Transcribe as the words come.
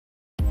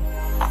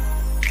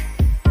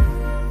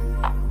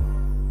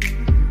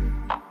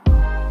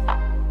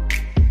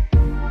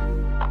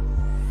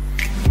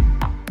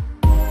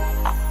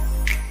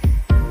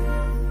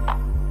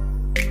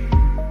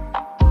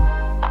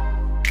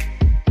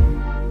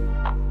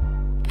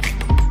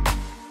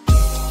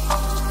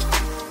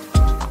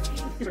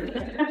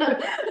All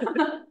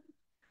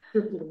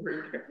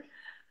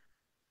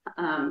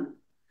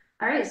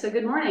right, so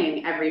good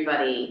morning,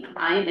 everybody.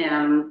 I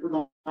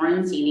am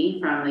Lauren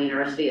Zini from the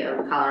University of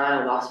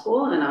Colorado Law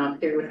School, and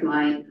I'm here with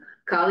my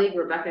colleague,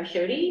 Rebecca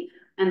Shoddy,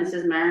 and this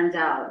is Maren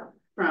Dow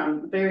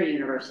from Barry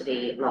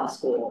University Law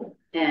School.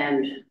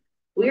 And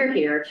we're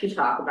here to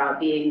talk about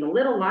being the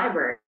little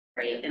library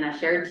in a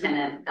shared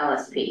tenant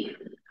LSP.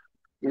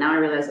 And now I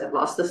realize I've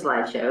lost the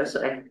slideshow,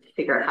 so I have to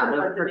figure out how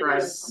to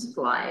progress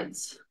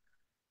slides.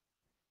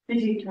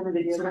 Did you turn the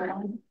video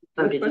on?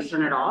 Oh, did you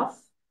turn it off?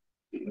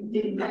 Did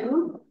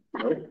you?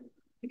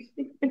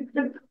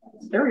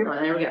 There we go.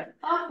 There we go.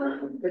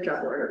 Awesome. Good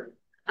job, Laura.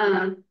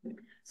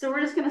 So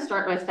we're just going to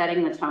start by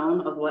setting the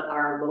tone of what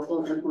our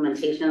local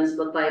implementations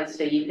look like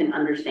so you can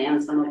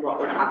understand some of what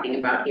we're talking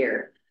about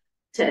here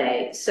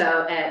today.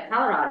 So at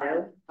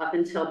Colorado, up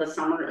until the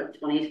summer of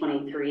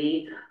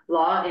 2023,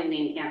 law and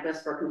main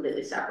campus were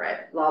completely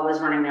separate. Law was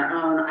running their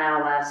own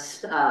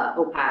ILS,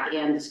 OPAC,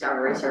 and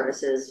discovery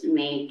services.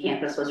 Main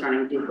campus was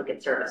running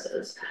duplicate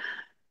services.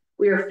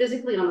 We are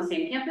physically on the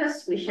same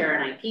campus. We share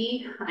an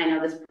IP. I know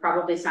this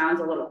probably sounds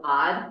a little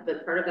odd,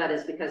 but part of that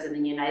is because in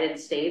the United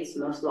States,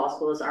 most law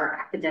schools are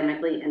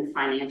academically and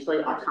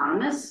financially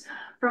autonomous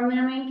from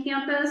their main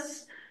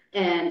campus.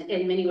 And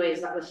in many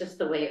ways, that was just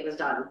the way it was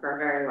done for a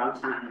very long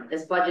time.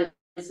 As budgets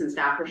and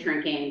staff are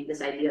shrinking,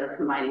 this idea of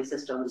combining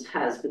systems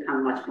has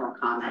become much more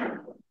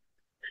common.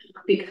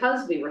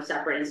 Because we were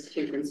separate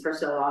institutions for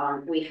so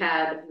long, we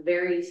had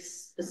very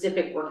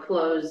specific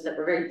workflows that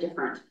were very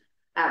different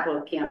at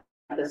both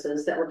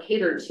campuses that were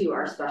catered to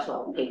our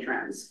special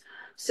patrons.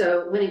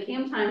 So when it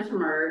came time to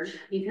merge,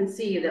 you can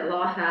see that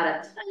law had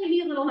a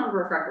tiny little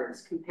number of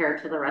records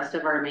compared to the rest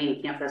of our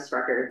main campus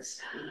records.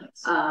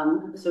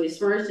 So we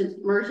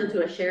merged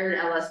into a shared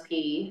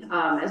LSP,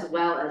 as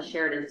well as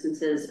shared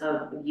instances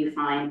of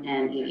UFINE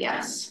and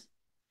EDS.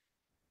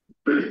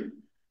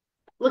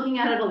 Looking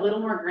at it a little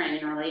more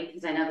granularly,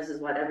 because I know this is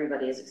what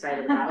everybody is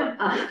excited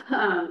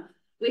about.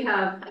 We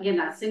have, again,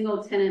 that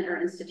single tenant or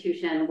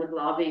institution with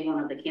law being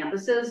one of the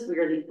campuses. We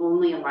are the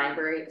only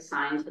library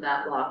assigned to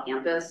that law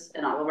campus,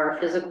 and all of our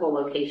physical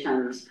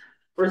locations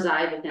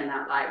reside within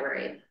that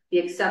library. The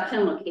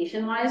exception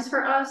location-wise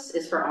for us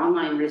is for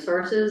online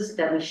resources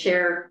that we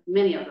share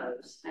many of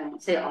those, I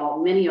won't say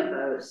all, many of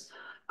those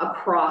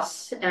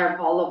across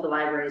all of the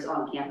libraries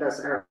on campus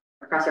or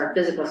across our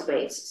physical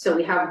space. So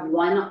we have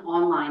one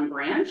online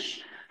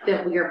branch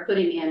that we are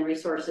putting in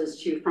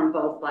resources to from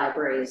both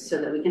libraries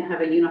so that we can have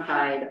a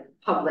unified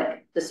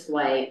public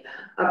display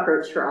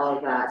approach for all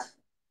of that.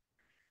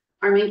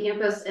 Our main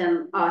campus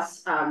and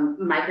us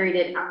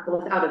migrated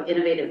both out of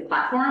innovative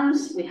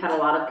platforms. We had a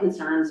lot of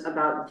concerns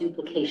about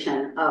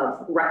duplication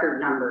of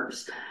record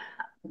numbers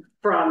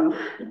from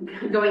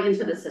going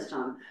into the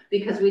system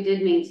because we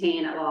did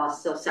maintain at law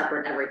still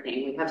separate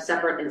everything. We have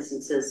separate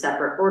instances,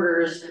 separate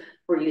orders.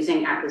 We're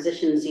using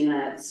acquisitions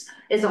units.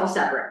 It's all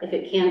separate. If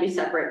it can be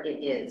separate,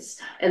 it is.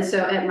 And so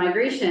at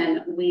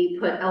migration, we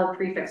put L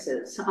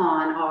prefixes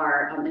on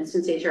our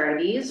instance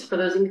HRIDs for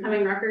those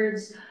incoming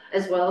records,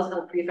 as well as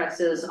L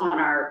prefixes on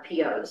our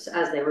POs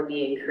as they were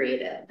being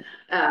created.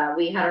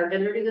 We had our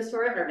vendor do this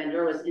for it. Our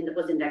vendor was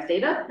index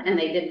data, and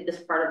they did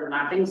this part of the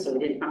mapping, so we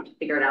didn't have to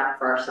figure it out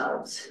for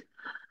ourselves.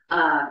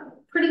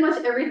 Pretty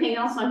much everything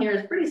else on here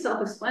is pretty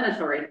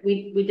self-explanatory.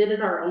 We did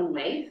it our own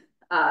way.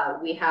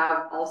 We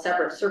have all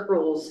separate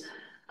circles,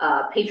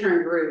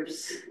 patron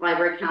groups,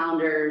 library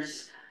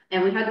calendars,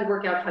 and we had to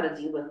work out how to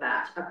deal with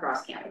that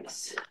across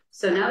campus.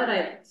 So now that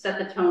I've set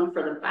the tone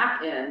for the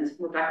back end,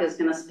 Rebecca is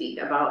going to speak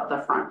about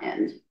the front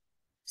end.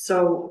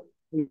 So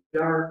we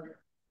are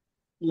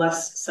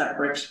less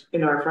separate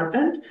in our front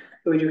end,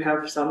 but we do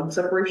have some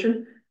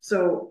separation.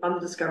 So on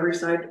the discovery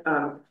side,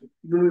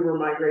 when we were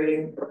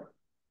migrating,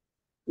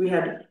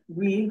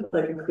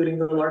 like including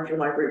the larger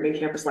library, main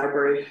campus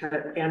library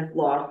and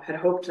law, had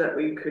hoped that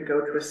we could go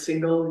to a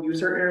single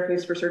user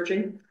interface for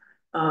searching.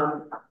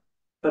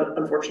 But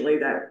unfortunately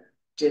that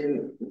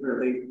didn't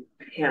really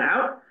pan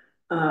out.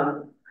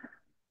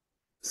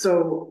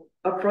 So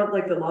upfront,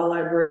 like the law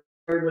library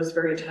was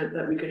very intent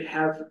that we could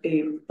have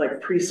a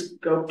like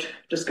pre-scoped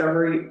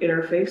discovery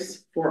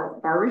interface for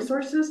our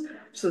resources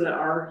so that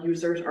our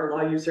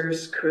law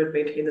users could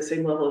maintain the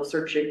same level of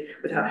searching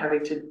without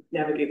having to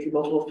navigate through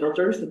multiple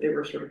filters that they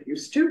were sort of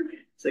used to.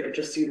 So they could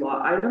just see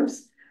law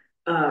items.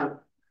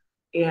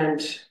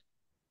 And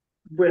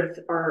with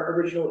our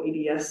original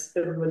EDS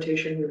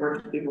implementation, we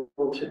weren't able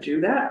to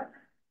do that.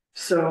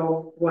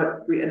 So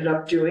what we ended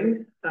up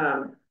doing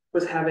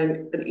was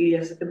having an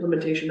EDS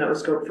implementation that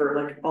was scoped for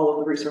like all of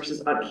the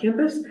resources on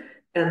campus,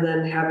 and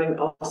then having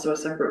also a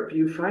separate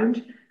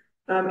viewfind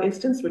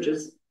instance, which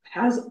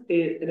has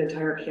an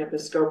entire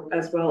campus scope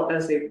as well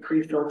as a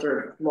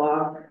pre-filtered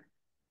law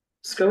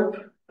scope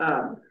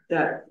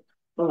that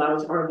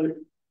allows our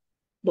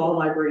law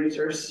library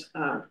users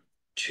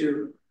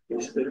to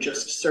basically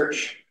just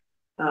search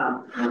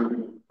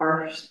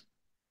our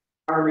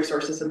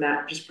resources, and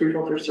that just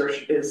pre-filtered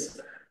search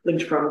is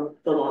linked from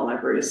the law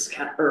library's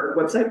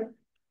website,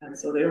 and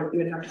so they don't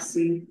even have to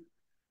see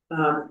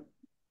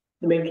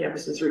the main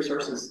campus's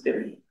resources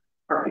if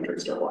our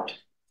patrons don't want.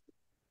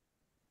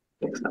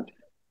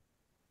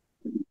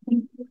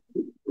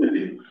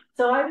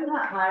 So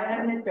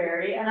I'm Miss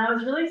Barry, and I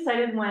was really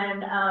excited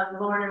when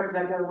Lauren and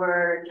Rebecca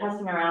were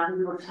testing around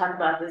people to talk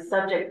about this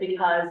subject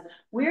because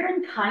we're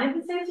in kind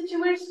of the same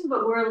situation,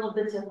 but we're a little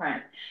bit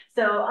different.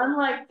 So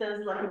unlike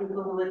those lucky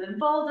people who live in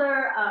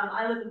Boulder,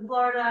 I live in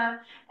Florida,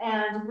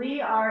 and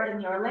we are in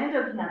the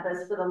Orlando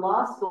campus for the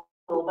law school.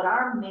 But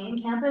our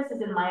main campus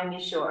is in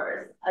Miami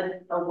Shores,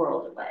 a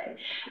world away.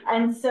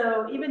 And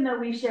so even though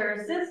we share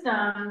a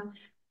system,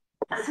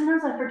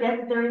 sometimes I forget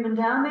that they're even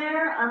down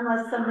there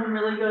unless something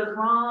really goes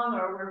wrong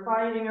or we're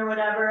fighting or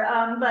whatever.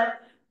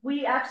 But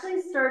we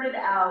actually started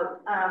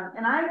out,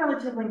 and I'm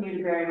relatively new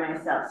to Barry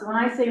myself. So when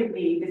I say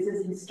we, this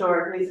is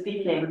historically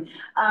speaking.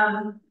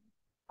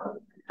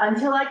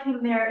 Until I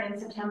came there in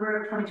September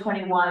of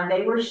 2021,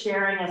 they were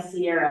sharing a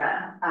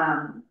Sierra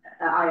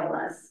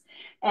ILS.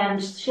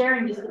 And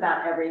sharing just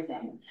about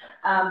everything.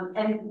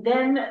 And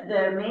then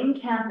the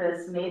main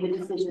campus made the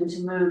decision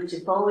to move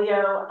to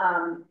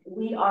FOLIO.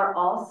 We are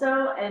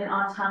also an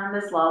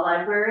autonomous law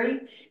library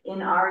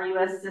in our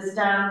US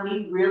system.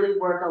 We really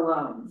work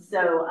alone.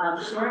 So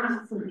sharing a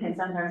system can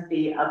sometimes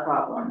be a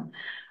problem.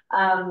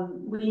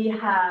 We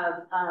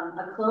have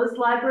a closed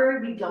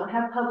library. We don't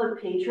have public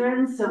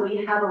patrons, so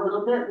we have a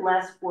little bit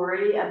less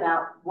worry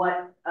about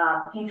what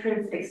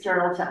patrons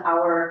external to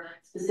our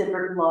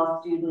specific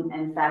law student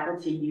and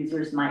faculty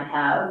users might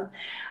have.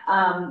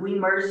 We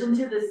merged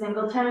into the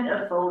single tenant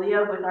of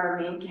FOLIO with our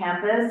main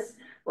campus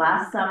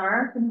last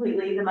summer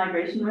completely. The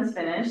migration was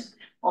finished,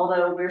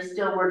 although we're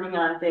still working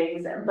on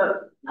things.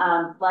 But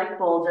like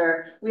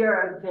Boulder, we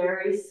are a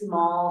very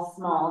small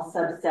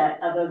subset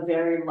of a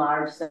very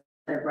large set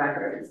of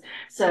records.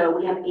 So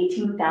we have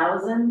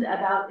 18,000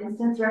 about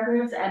instance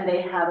records, and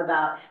they have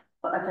about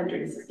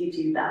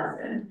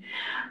 162,000.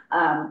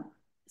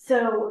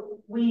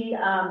 So we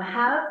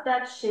have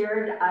that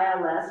shared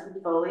ILS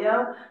with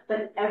FOLIO,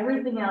 but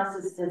everything else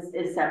is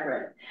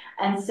separate.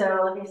 And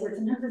so, like I said,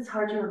 sometimes it's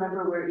hard to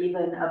remember we're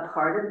even a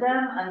part of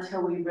them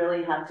until we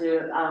really have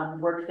to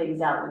work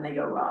things out when they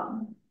go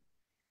wrong.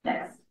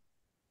 Next.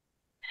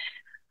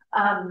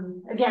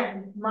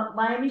 Again,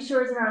 Miami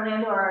Shores and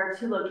Orlando are our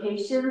two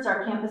locations.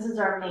 Our campuses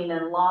are Maine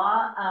and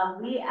Law.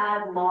 We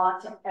add law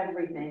to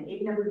everything,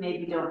 even if we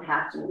maybe don't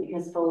have to,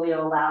 because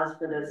FOLIO allows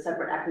for those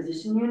separate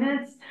acquisition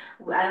units.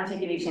 I don't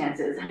take any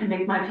chances. I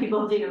make my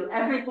people do.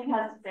 Everything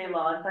has to say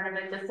law in front of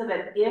it, just so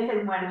that if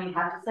and when we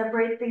have to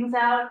separate things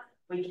out,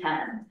 we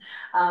can.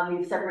 We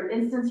have separate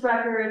instance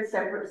records,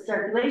 separate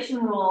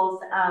circulation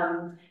rules,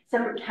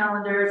 separate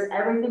calendars.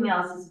 Everything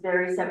else is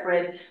very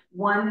separate.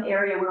 One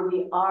area where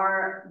we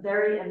are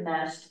very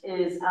enmeshed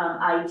is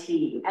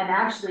IT. And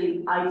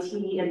actually, IT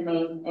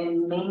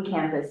in main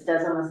campus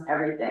does almost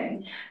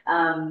everything,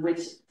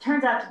 which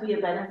turns out to be a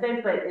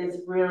benefit, but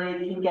is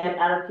really can get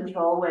out of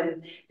control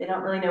when they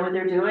don't really know what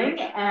they're doing.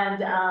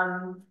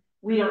 And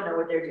we don't know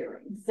what they're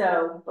doing.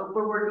 So, but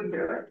we're working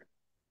through it.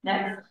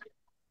 Next.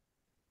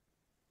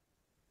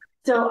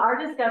 So our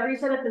discovery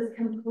setup is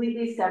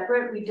completely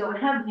separate. We don't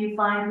have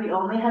viewfind, we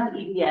only have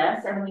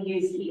EBS, and we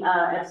use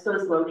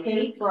expose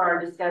locate for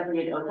our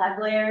discovery and OPAC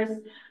layers.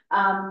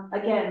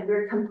 Again,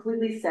 we're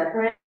completely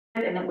separate,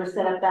 and it was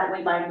set up that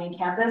way by main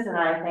campus, and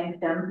I thank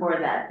them for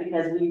that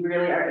because we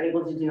really are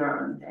able to do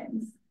our own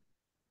things.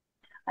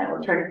 I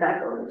will turn it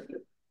back over to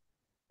you.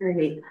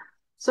 Great.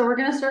 So we're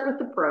going to start with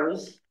the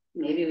pros.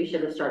 Maybe we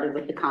should have started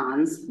with the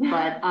cons,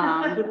 but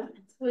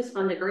it's always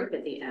fun to group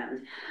at the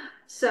end.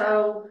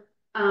 So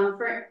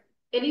for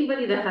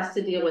anybody that has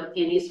to deal with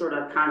any sort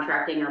of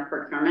contracting or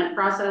procurement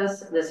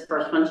process, this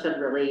first one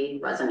should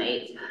really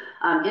resonate.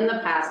 In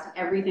the past,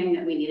 everything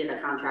that we needed a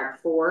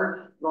contract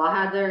for, law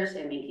had theirs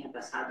and main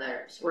campus had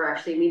theirs. We're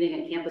actually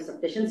meeting a campus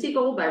efficiency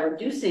goal by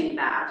reducing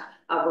that.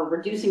 We're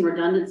reducing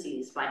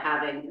redundancies by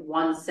having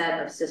one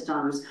set of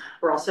systems.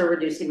 We're also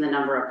reducing the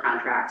number of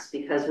contracts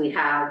because we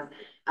have,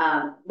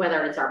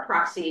 whether it's our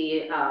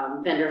proxy,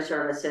 vendor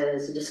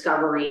services,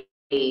 discovery,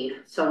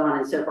 so on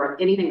and so forth,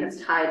 anything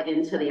that's tied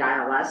into the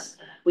ILS,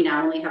 we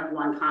now only have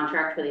one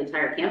contract for the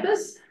entire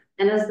campus.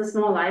 And as the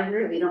small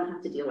library, we don't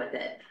have to deal with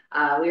it.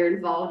 We are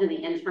involved in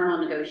the internal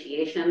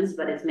negotiations,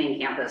 but it's main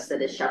campus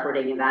that is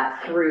shepherding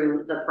that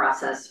through the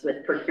process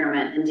with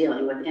procurement and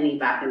dealing with any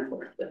back and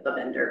forth with the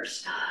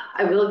vendors.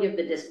 I will give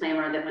the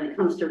disclaimer that when it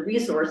comes to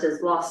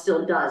resources, law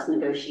still does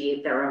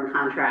negotiate their own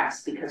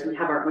contracts because we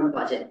have our own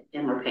budget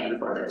and we're paying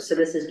for those. So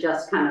this is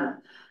just kind of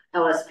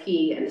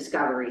LSP and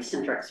discovery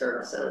centric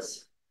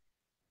services.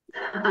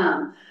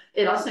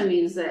 It also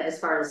means that as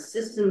far as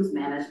systems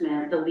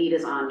management, the lead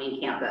is on main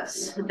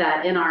campus.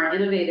 That in our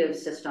innovative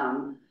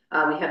system,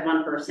 we had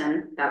one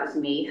person, that was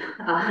me,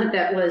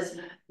 that was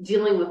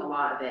dealing with a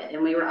lot of it.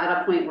 And we were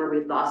at a point where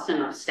we'd lost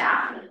enough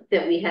staff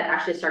that we had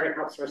actually started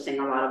outsourcing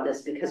a lot of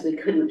this because we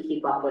couldn't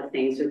keep up with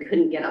things. We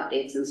couldn't get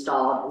updates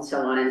installed and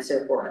so on and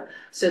so forth.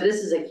 So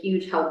this is a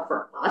huge help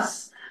for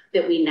us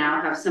that we now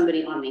have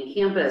somebody on main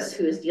campus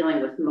who is dealing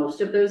with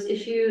most of those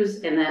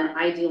issues. And then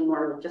I deal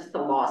more with just the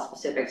law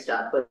specific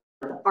stuff with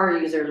our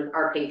users,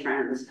 our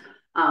patrons,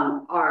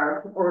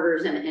 our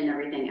orders and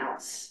everything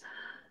else.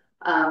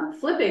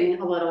 Flipping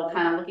a little,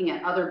 kind of looking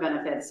at other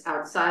benefits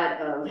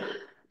outside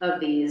of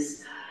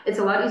these, it's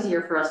a lot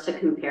easier for us to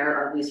compare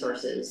our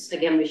resources.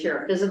 Again, we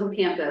share a physical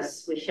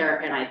campus, we share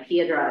an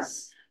IP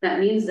address. That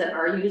means that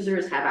our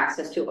users have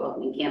access to all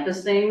main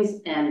campus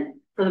things, and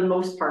for the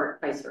most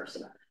part, vice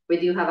versa. We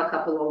do have a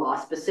couple of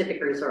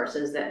law-specific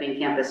resources that main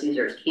campus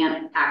users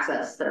can't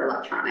access that are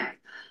electronic.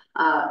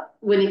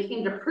 When it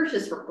came to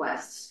purchase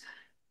requests,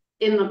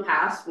 in the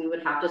past, we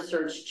would have to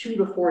search 2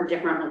 to 4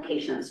 different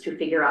locations to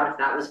figure out if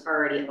that was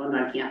already owned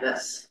on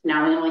campus.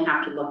 Now we only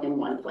have to look in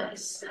one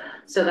place.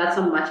 So that's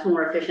a much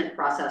more efficient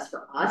process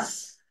for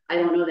us. I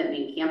don't know that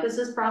main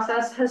campus's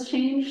process has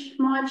changed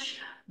much,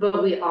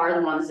 but we are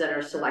the ones that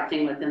are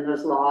selecting within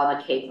those law,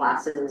 the K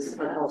classes of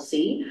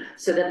LC,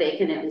 so that they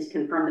can at least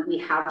confirm that we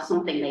have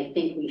something they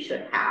think we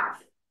should have.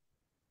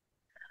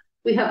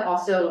 We have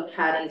also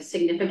had a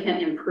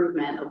significant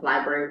improvement of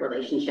library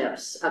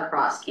relationships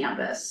across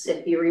campus.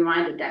 If you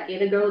rewind a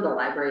decade ago, the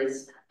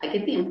libraries, I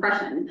get the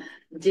impression,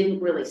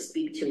 didn't really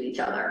speak to each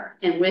other.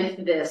 And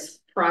with this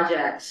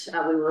project,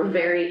 we were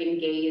very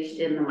engaged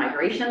in the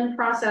migration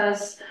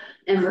process,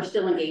 and we're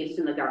still engaged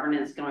in the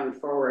governance going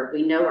forward.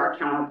 We know our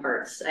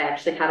counterparts. I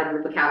actually had a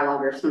group of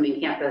catalogers from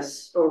main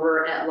campus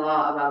over at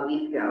Law about a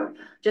week ago,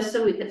 just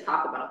so we could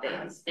talk about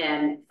things.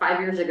 And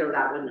 5 years ago,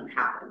 that wouldn't have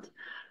happened.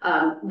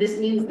 This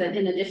means that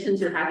in addition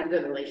to having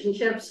good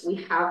relationships, we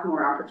have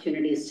more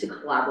opportunities to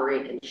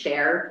collaborate and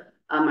share.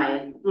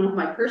 One of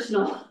my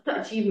personal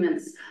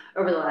achievements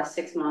over the last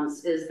 6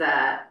 months is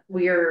that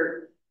we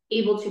are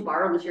able to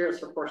borrow materials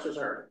for course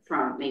reserve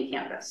from main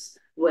campus,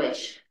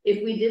 which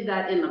if we did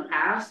that in the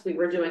past, we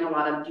were doing a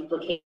lot of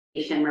duplication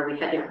where we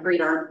had to create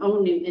our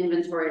own new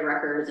inventory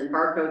records and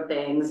barcode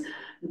things,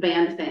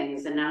 band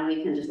things, and now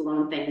we can just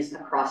loan things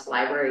across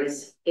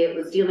libraries. It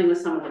was dealing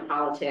with some of the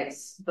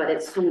politics, but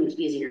it's so much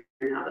easier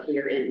now that we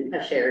are in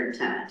a shared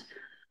tenant.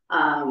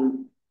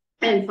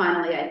 And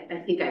finally,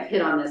 I think I've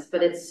hit on this,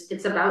 but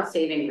it's about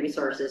saving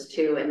resources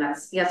too. And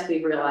that's, yes,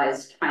 we've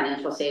realized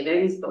financial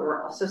savings, but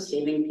we're also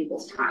saving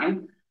people's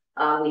time.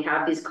 We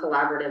have these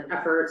collaborative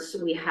efforts.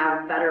 We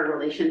have better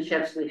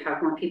relationships. We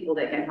have more people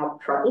that can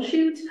help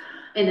troubleshoot.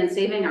 And in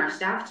saving our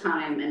staff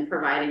time and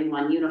providing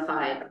one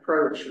unified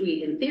approach,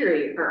 we, in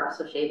theory, are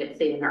also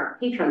saving our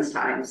patrons'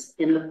 times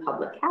in the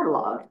public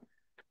catalog.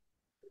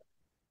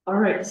 All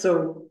right,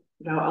 so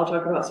now I'll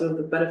talk about some of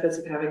the benefits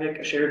of having like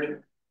a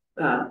shared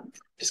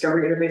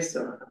discovery interface.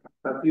 So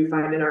you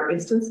find in our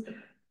instance,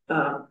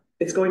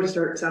 it's going to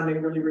start sounding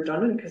really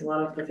redundant because a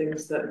lot of the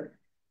things that,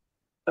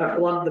 a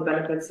lot of the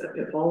benefits and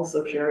pitfalls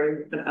of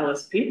sharing an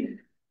LSP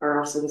are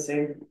also the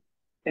same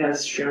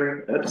as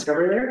sharing a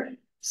discovery layer.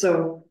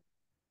 So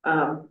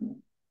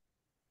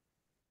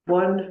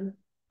one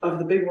of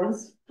the big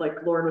ones,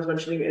 like Lauren was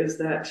mentioning, is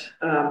that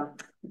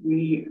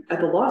we at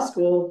the law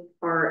school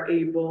are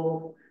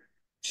able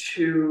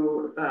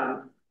to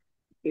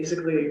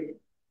basically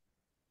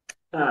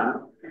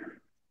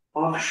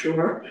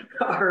offshore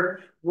our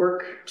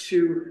work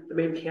to the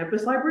main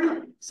campus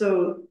library.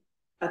 So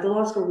at the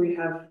law school, we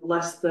have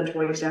less than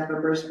 20 staff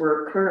members.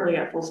 We're currently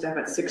at full staff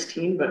at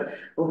 16, but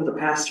over the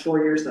past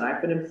 4 years that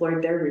I've been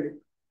employed there, we've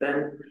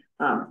been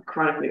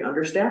chronically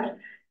understaffed.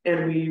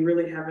 And we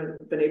really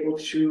haven't been able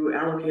to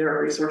allocate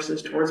our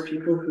resources towards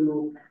people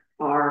who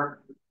are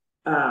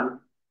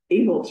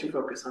able to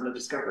focus on the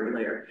discovery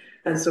layer.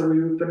 And so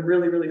we've been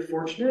really, really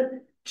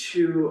fortunate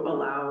to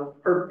allow,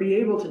 or be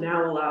able to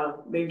now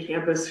allow main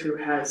campus, who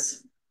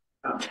has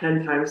about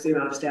 10 times the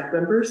amount of staff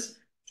members,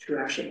 to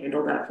actually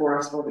handle that for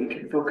us, while we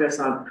can focus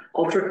on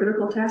ultra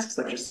critical tasks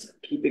like just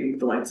keeping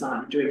the lights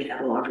on, doing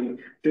cataloging,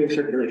 doing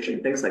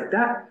circulation, things like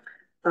that.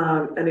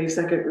 And a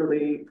second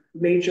really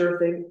major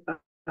thing,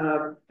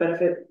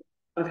 benefit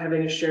of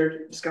having a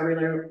shared discovery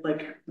layer,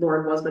 like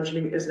Lauren was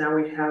mentioning, is now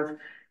we have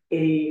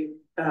a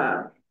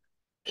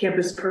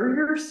campus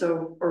courier.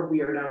 So, or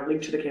we are now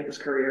linked to the campus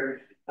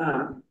courier.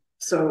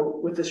 So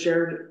with the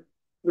shared,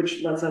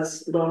 which lets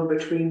us loan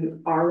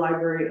between our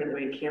library and the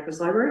main campus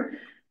library.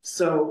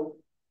 So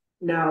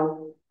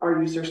now our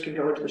users can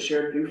go into the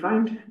shared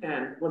viewfind,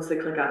 and once they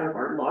click out of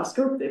our law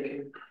scope, they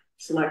can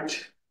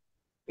select,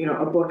 you know,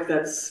 a book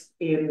that's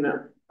in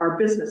our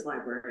business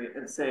library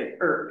and say,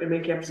 or in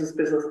main campus's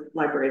business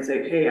library, and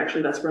say, hey,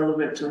 actually that's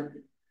relevant to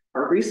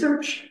our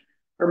research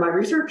or my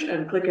research,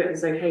 and click it and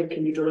say, hey,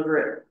 can you deliver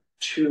it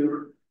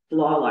to the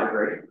law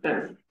library?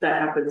 And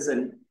that happens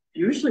in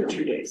usually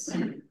 2 days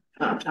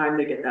time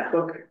they get that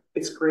book.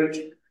 It's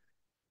great.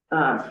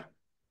 And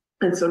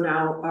so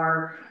now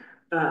our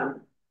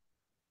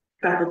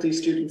faculty,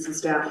 students, and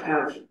staff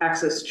have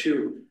access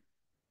to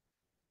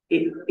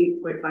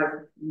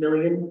 8.5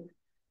 million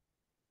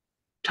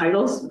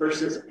titles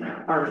versus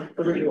our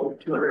original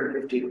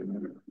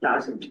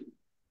 250,000.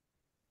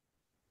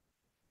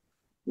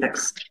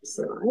 Next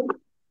slide.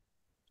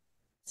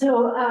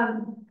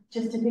 So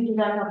just to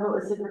piggyback off what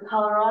was said for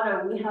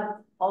Colorado, we have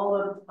all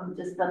of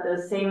just about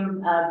those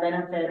same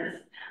benefits.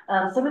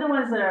 Some of the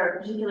ones that are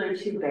particular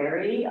to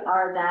Barry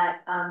are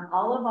that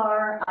all of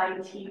our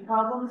IT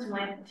problems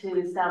went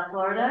to South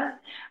Florida.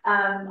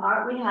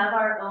 We have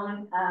our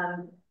own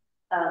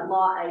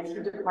law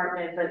IT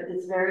department, but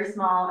it's very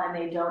small and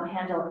they don't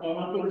handle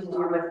anything to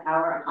do with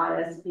our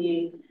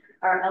ISP.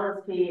 Our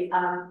LSP,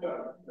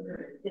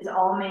 it's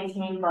all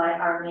maintained by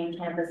our main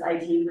campus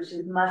IT, which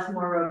is much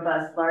more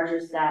robust, larger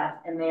staff,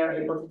 and they are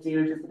able to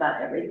do just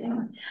about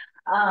everything.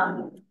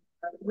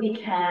 We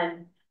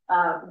can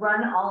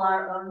run all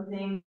our own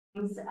things.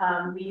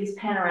 We use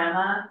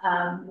Panorama,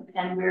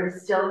 and we're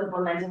still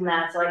implementing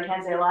that, so I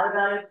can't say a lot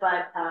about it,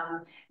 but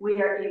we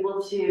are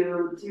able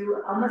to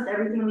do almost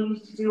everything we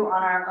need to do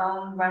on our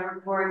own, run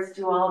reports,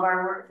 do all of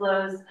our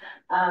workflows.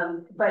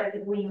 But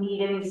if we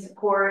need any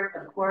support,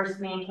 of course,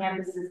 main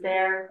campus is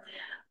there.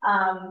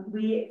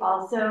 We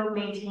also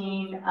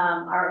maintain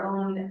our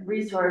own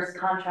resource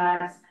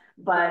contracts,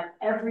 but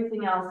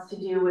everything else to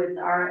do with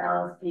our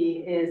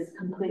LSP is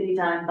completely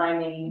done by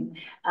Maine.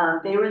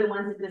 They were the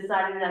ones that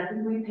decided that I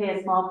think we pay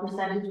a small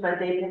percentage, but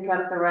they pick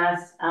up the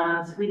rest.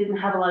 So we didn't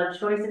have a lot of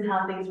choice in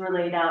how things were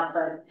laid out,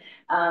 but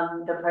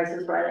the price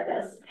was right, I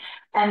guess.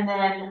 And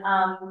then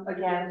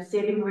again,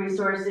 saving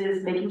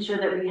resources, making sure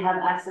that we have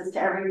access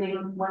to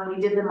everything. When we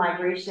did the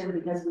migration,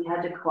 because we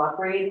had to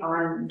cooperate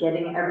on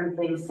getting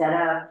everything set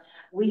up,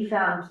 we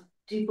found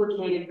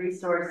duplicated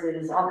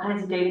resources, all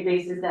kinds of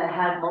databases that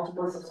had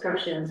multiple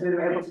subscriptions. We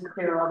were able to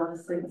clear all of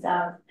those things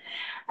out.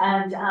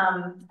 And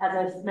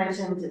as I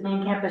mentioned,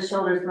 main campus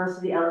shoulders most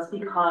of the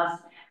LSP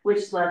costs,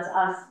 which lets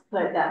us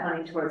put that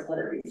money towards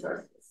other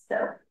resources.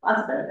 So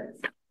lots of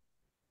benefits.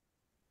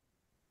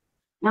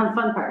 Now the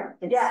fun part.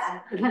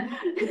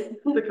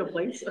 The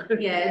complaints.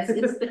 Yeah,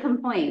 it's the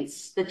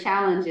complaints, the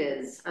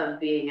challenges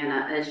of being in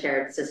a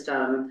shared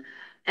system.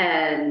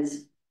 And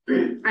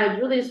I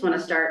really just want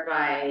to start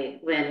by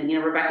when,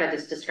 Rebecca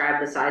just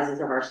described the sizes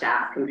of our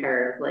staff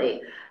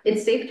comparatively.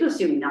 It's safe to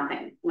assume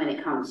nothing when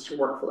it comes to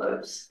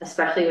workflows,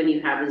 especially when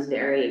you have these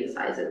varying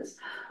sizes.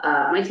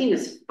 My team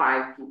is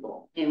 5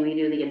 people, and we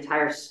do the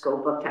entire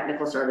scope of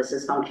technical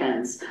services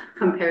functions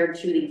compared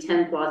to the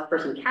 10+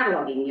 person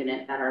cataloging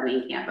unit at our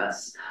main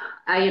campus.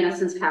 I, in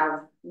essence,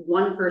 have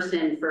one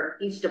person for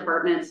each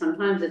department.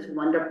 Sometimes it's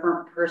one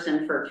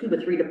person for 2 to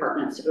 3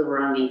 departments over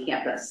on main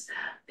campus.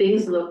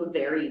 Things look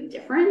very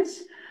different.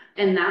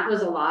 And that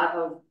was a lot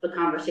of the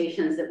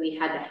conversations that we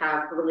had to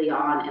have early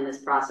on in this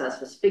process,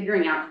 was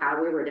figuring out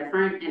how we were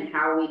different and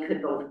how we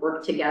could both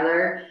work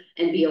together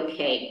and be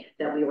okay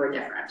that we were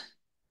different.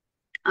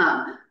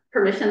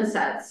 Permission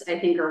sets, I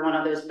think, are one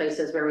of those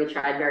places where we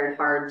tried very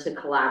hard to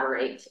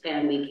collaborate,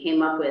 and we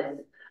came up with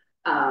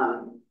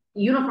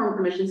uniform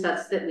permission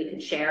sets that we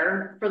could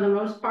share for the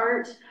most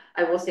part.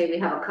 I will say we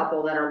have a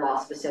couple that are law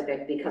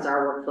specific because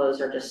our workflows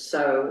are just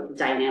so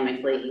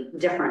dynamically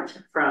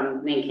different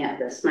from main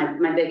campus.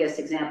 My biggest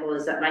example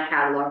is that my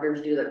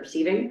catalogers do the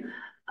receiving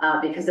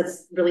because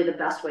it's really the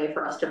best way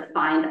for us to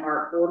find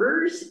our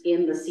orders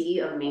in the sea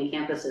of main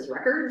campus's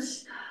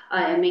records.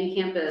 And main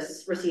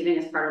campus receiving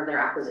is part of their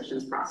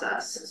acquisitions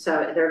process.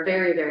 So they're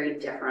very, very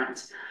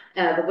different.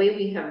 The way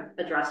we have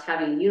addressed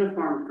having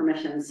uniform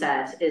permission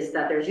set is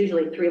that there's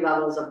usually 3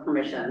 levels of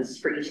permissions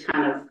for each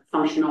kind of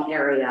functional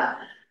area.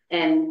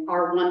 And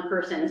our one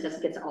person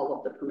just gets all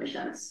of the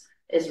permissions,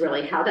 is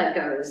really how that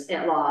goes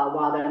at law,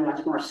 while they're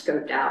much more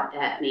scoped out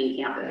at main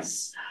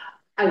campus.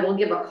 I will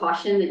give a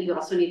caution that you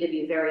also need to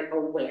be very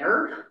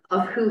aware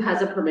of who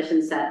has a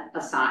permission set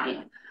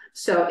assigned.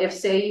 So if,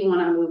 say, you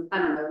want to move, I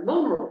don't know,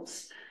 loan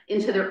rules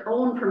into their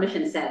own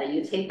permission set, and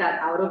you take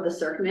that out of the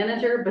circ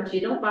manager, but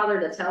you don't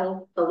bother to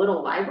tell the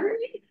little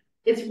library,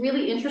 it's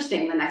really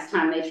interesting the next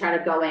time they try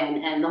to go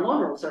in and the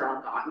loan rules are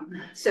all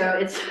gone. So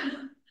it's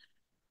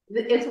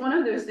one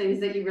of those things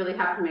that you really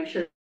have to make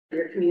sure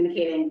you're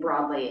communicating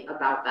broadly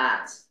about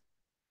that.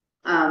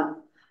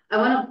 I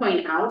want to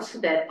point out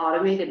that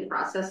automated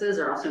processes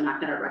are also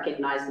not going to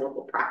recognize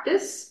local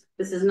practice.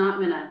 This has not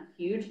been a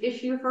huge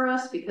issue for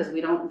us because we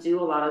don't do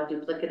a lot of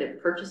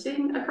duplicative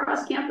purchasing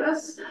across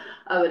campus.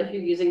 But if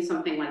you're using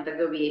something like the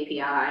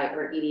Gobi API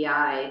or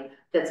EDI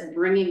that's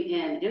bringing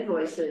in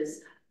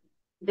invoices,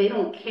 they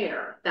don't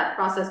care. That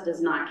process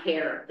does not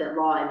care that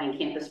law and main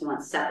campus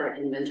wants separate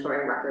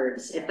inventory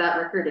records. If that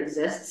record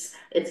exists,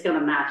 it's going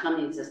to match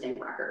on the existing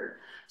record.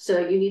 So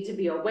you need to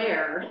be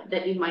aware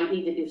that you might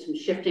need to do some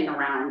shifting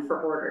around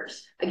for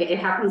orders. Again, it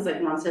happens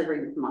like once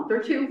every month or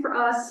 2 for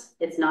us.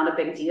 It's not a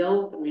big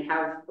deal. We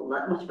have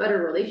much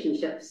better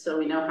relationships, so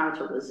we know how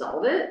to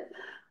resolve it.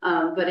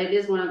 But it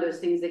is one of those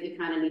things that you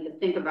kind of need to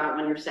think about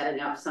when you're setting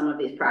up some of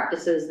these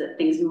practices, that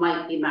things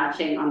might be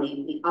matching on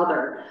the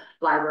other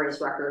library's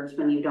records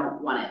when you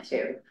don't want it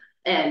to.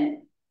 And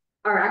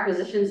our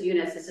acquisitions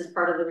units, this is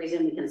part of the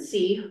reason we can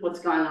see what's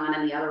going on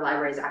in the other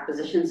library's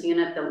acquisitions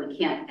unit, though we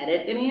can't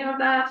edit any of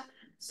that.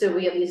 So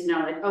we at least know,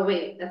 like, oh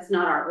wait, that's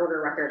not our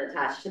order record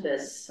attached to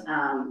this.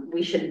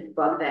 We should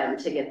bug them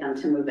to get them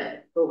to move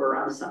it over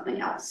on something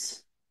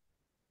else.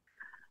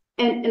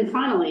 And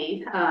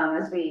finally,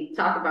 as we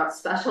talk about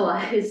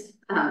specialized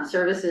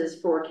services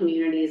for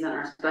communities and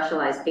our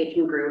specialized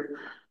patron group,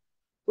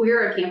 we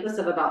are a campus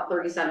of about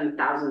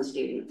 37,000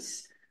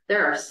 students.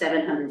 There are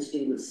 700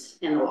 students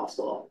in the law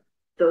school.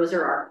 Those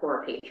are our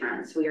core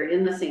patrons. We are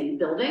in the same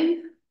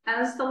building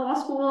as the law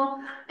school,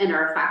 and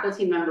our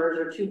faculty members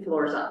are 2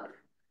 floors up.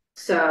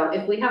 So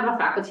if we have a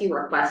faculty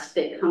request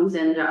that comes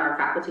into our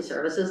faculty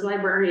services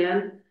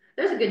librarian,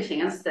 there's a good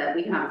chance that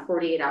we can have a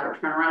 48-hour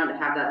turnaround to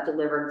have that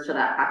delivered to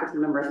that faculty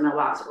member's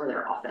mailbox or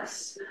their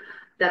office.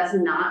 That's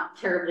not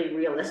terribly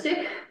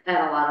realistic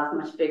at a lot of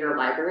much bigger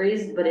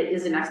libraries, but it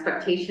is an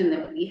expectation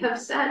that we have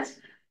set.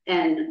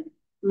 And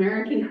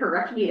Mary can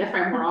correct me if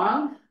I'm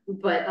wrong,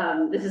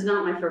 but this is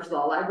not my first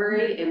law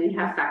library, and we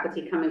have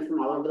faculty coming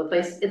from all over the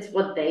place. It's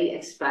what they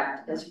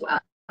expect as well.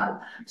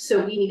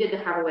 So we needed to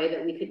have a way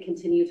that we could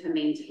continue to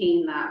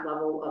maintain that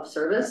level of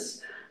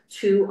service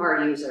to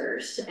our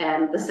users,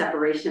 and the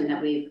separation that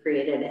we've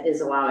created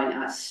is allowing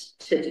us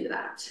to do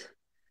that.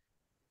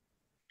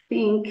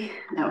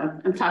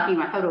 I'm talking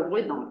about how to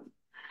avoid them.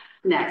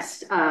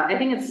 Next, I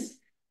think it's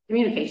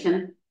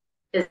communication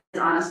is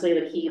honestly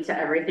the key to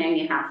everything.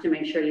 You have to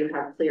make sure you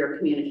have clear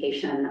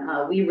communication.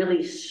 We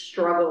really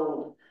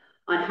struggled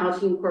on how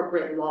to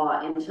incorporate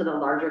law into the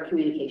larger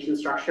communication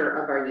structure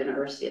of our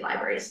university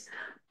libraries.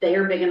 They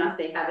are big enough,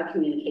 they have a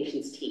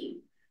communications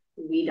team.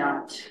 We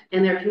don't.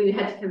 And they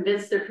had to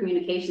convince their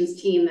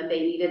communications team that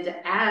they needed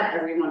to add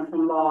everyone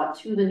from law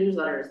to the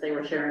newsletters they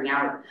were sharing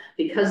out,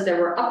 because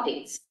there were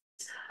updates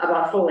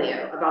about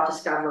FOLIO, about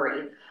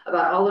discovery,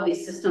 about all of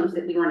these systems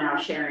that we were now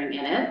sharing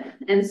in it.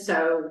 And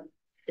so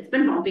it's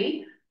been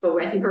bumpy, but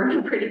I think we're in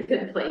a pretty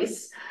good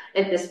place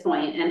at this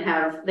point, and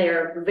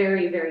they're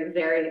very, very,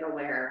 very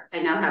aware. I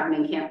now have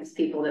main campus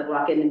people that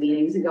walk into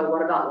meetings and go,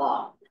 what about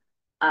law?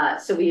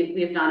 So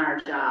we've done our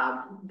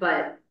job,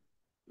 but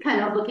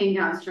kind of looking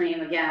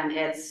downstream again,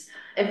 it's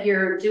if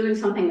you're doing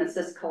something that's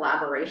this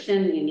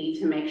collaboration, you need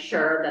to make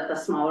sure that the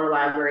smaller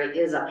library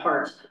is a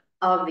part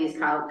of these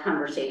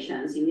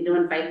conversations. You need to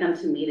invite them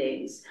to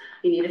meetings.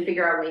 You need to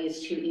figure out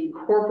ways to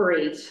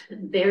incorporate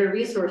their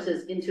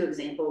resources into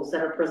examples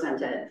that are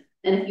presented.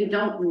 And if you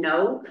don't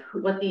know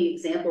what the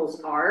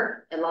examples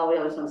are, at law we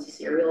always want to see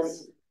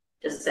serials,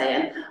 just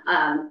saying,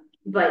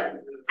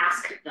 but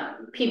ask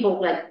them.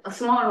 People like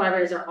smaller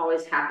libraries are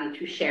always happy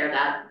to share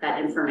that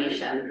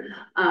information,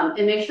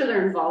 and make sure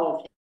they're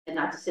involved in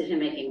that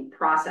decision-making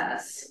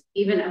process.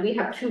 Even we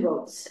have 2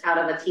 votes out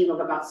of a team of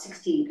about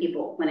 60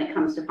 people when it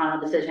comes to final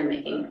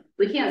decision-making.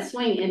 We can't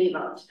swing any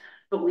vote,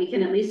 but we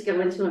can at least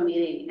go into a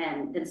meeting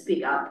and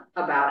speak up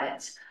about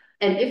it.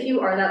 And if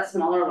you are that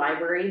smaller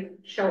library,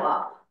 show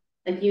up.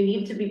 Like, you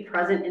need to be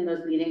present in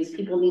those meetings.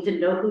 People need to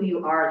know who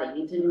you are. They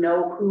need to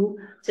know who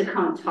to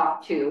come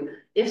talk to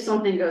if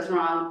something goes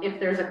wrong,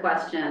 if there's a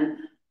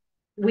question.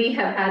 We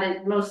have had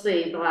it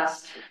mostly the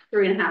last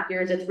 3.5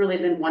 years. It's really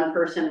been one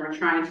person. We're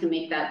trying to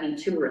make that be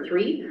 2 or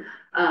 3.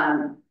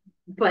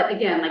 But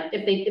again, like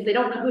if they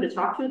don't know who to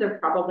talk to, they're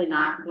probably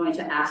not going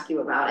to ask you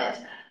about it.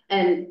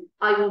 And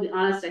I will be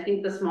honest, I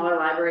think the smaller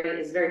library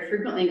is very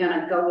frequently going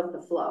to go with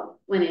the flow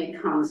when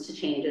it comes to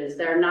changes.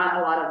 There are not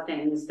a lot of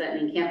things that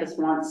main campus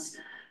wants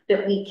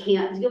that we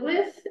can't deal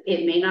with.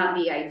 It may not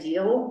be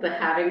ideal, but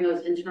having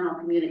those internal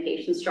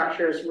communication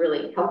structures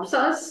really helps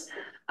us.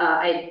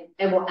 I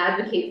will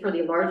advocate for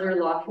the larger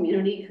law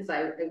community, because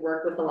I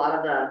work with a lot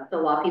of the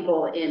law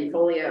people in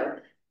FOLIO.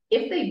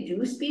 If they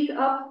do speak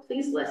up,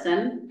 please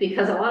listen,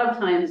 because a lot of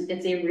times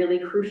it's a really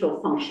crucial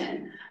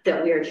function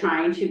that we are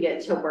trying to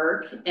get to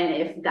work. And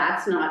if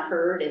that's not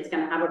heard, it's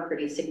going to have a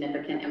pretty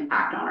significant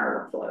impact on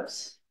our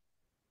workflows.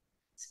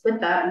 So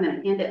with that, I'm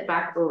going to hand it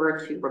back over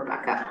to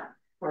Rebecca.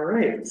 All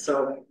right.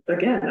 So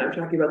again, I'm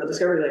talking about the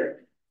discovery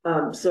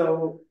layer.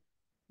 So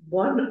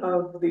one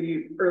of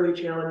the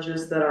early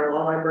challenges that our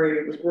law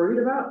library was worried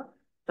about,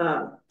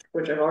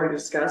 which I've already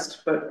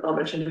discussed, but I'll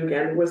mention it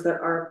again, was that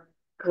our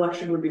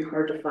collection would be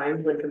hard to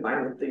find when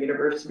combined with the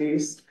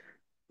university's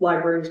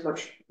library's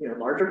much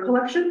larger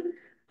collection.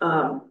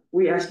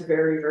 We asked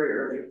very, very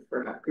early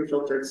for a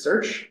pre-filtered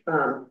search,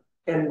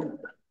 and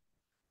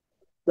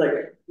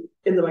like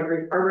in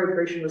the our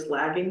migration was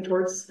lagging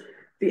towards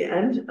the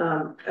end,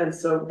 and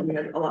so we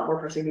had a lot more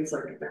pressing needs,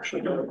 like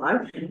actually going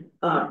live.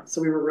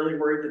 So we were really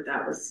worried that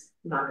that was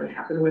not going to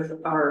happen with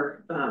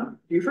our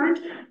viewfind.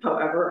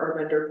 However, our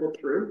vendor pulled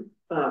through.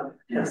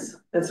 Yes,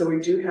 and so we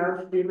do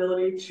have the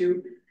ability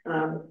to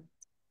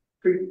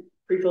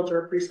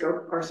pre-filter,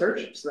 pre-scope our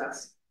search, so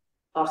that's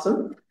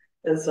awesome.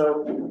 And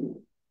so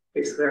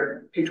basically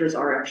our patrons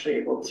are actually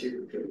able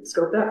to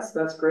scope that, so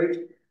that's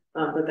great.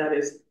 But that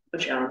is a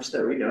challenge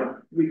that we know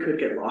we could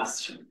get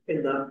lost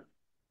in the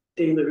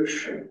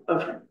deluge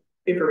of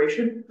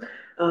information.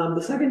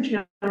 The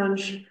second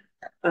challenge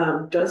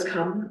does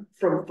come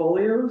from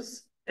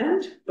FOLIO's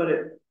end, but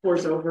it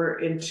pours over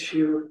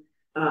into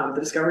the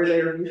discovery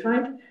layer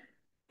viewfind.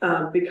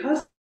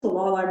 Because the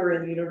law library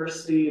and the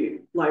university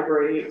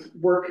library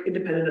work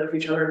independent of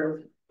each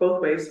other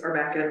both ways, our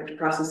backend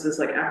processes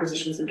like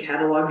acquisitions and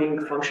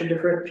cataloging function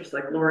different, just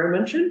like Laura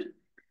mentioned.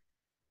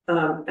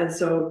 And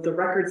so the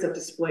records that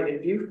display in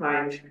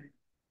Viewfind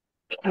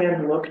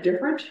can look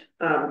different.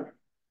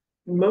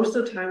 Most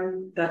of the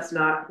time, that's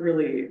not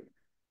really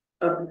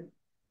a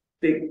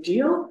big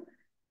deal,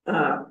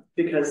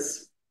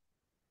 because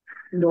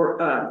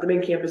the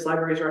main campus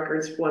library's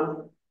records,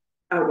 one,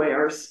 outweigh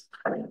ours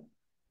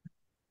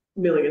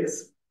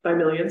millions by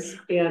millions,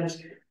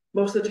 and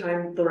most of the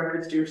time the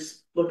records do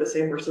look the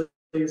same. We're still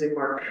using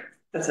MARC,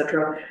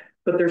 etc.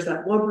 But there's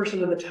that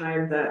 1% of the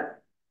time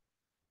that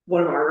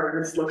one of our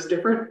records looks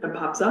different and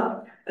pops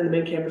up, and the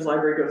main campus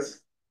library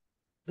goes,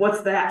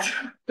 "What's that?"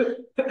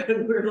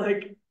 And we're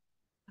like,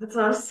 "That's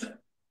us."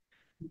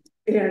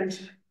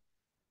 And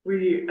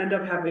we end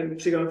up having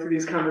to go through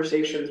these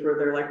conversations where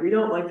they're like, "We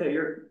don't like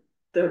that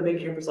the main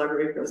campus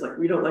library goes like,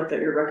 we don't like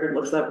that your record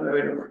looks that way."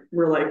 And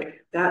we're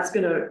like, that's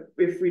gonna,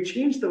 if we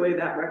change the way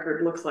that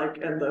record looks like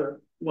and the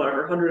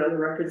whatever 100 other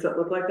records that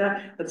look like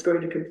that, that's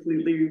going to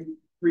completely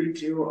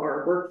redo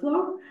our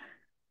workflow.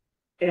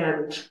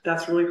 And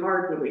that's really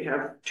hard when we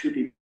have 2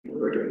 people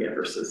who are doing it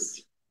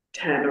versus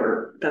 10,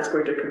 or that's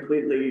going to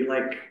completely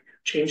like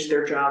change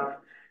their job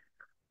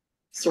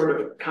sort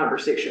of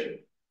conversation.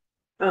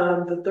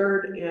 The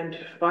third and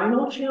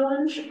final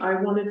challenge I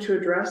wanted to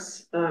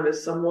address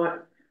is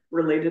somewhat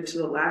related to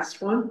the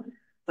last one,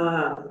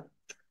 but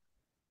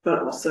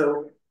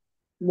also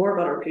more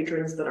about our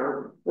patrons than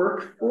our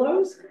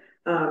workflows.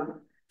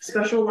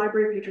 Special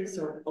library patrons,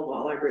 so a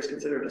law library is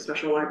considered a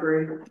special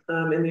library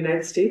in the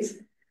United States,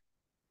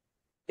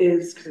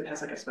 is because it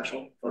has like a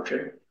special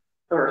function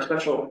or a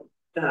special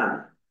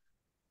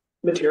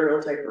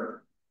material type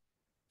or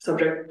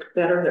subject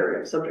matter. There we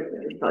go. Subject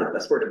matter is probably the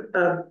best word.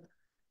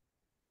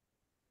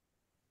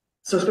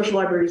 So special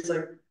libraries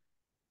like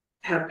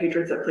have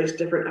patrons that place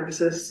different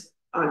emphasis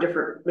on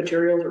different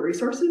materials or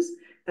resources.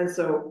 And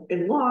so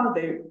in law,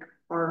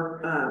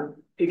 our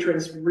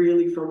patrons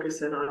really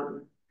focus in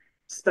on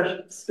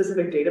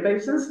specific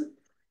databases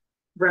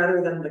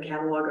rather than the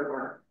catalog of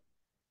our,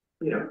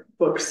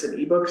 books and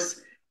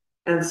ebooks.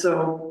 And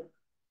so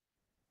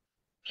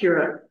here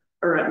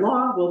at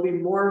law, we'll be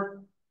more,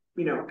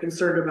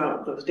 concerned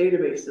about those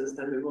databases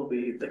than we will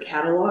be the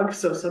catalog.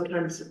 So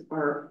sometimes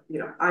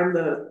I'm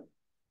the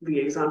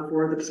liaison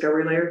for the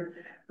discovery layer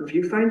of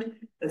Viewfind,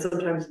 and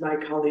sometimes my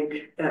colleagues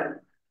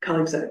at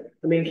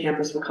the main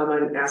campus will come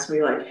in and ask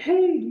me like,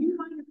 "Hey, do you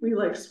mind if we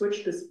like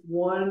switch this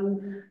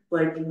one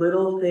like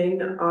little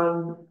thing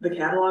on the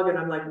catalog?" And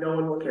I'm like, "No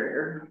one will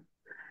care.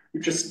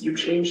 You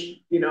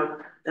changed,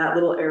 that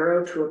little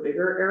arrow to a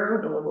bigger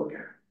arrow. No one will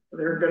care.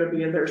 They're going to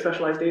be in their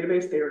specialized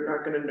database. They are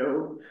not going to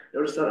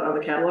notice that on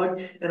the catalog."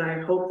 And I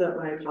hope that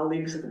my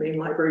colleagues at the main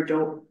library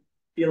don't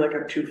feel like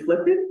I'm too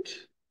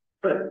flippant,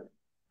 but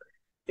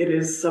it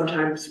is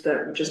sometimes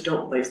that we just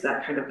don't place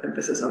that kind of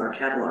emphasis on our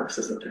catalog.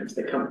 So sometimes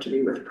they come to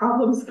me with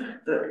problems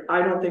that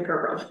I don't think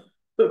are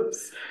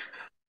problems.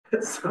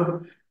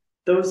 So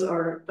those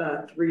are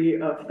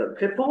 3 of the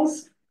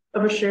pitfalls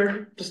of a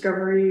shared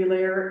discovery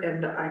layer.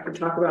 And I could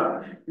talk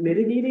about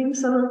mitigating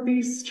some of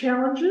these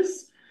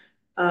challenges.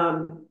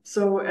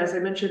 So as I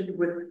mentioned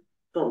with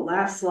the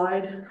last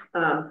slide,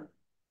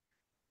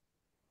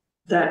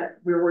 that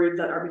we're worried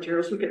that our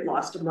materials would get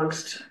lost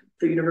amongst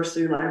the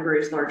university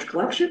library's large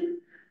collection.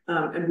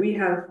 And we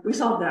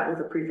solved that with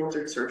a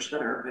pre-filtered search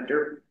that our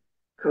vendor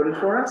coded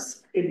for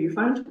us in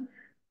Viewfind.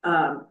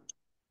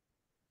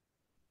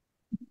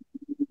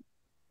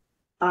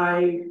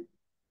 I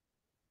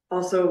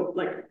also,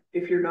 like,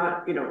 if you're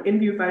not, in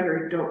Viewfind,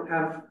 or you don't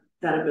have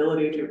that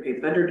ability to pay the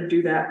vendor to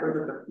do that,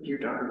 or you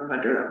don't have a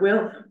vendor that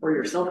will, or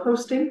you're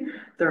self-hosting,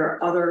 there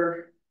are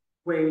other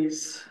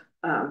ways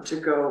to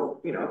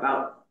go,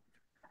 about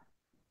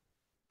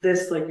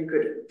this. Like, you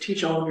could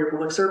teach all of your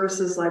public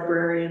services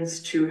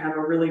librarians to have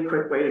a really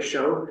quick way to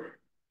show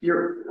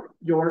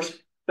your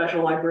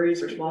special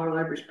libraries or smaller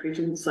libraries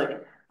patrons,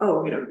 like,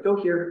 "Oh, go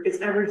here,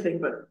 it's everything,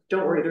 but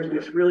don't worry, there's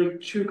these really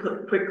 2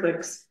 quick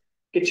clicks,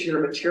 get to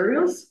your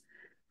materials."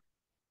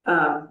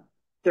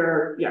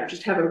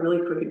 Just have a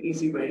really quick and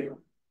easy way,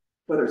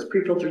 whether it's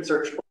pre-filtered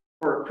search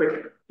or a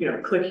quick,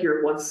 click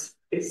here once,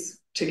 is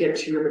to get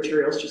to your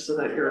materials, just so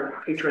that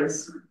your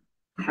patrons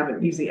have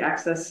an easy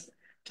access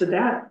to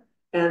that.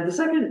 And the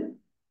second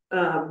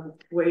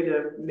way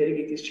to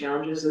mitigate these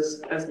challenges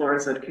is, as Lauren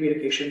said,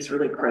 communication is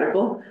really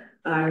critical.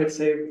 I would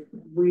say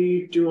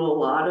we do a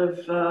lot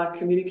of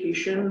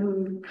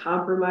communication,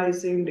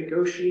 compromising,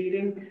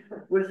 negotiating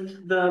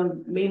with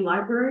the main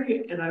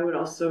library. And I would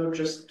also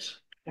just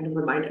kind of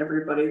remind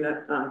everybody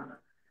that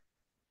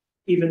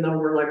even though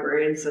we're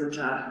librarians and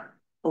a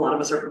lot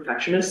of us are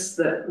perfectionists,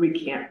 that we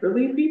can't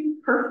really be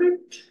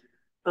perfect.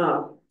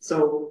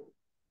 So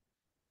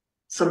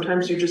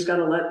sometimes you just got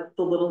to let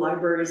the little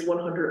library's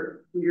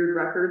 100 weird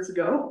records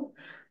go.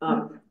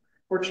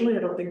 Fortunately,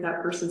 I don't think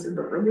that person's in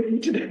the room with me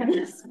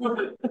today,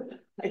 so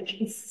I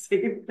can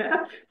save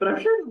that, but I'm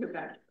sure we'll get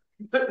back.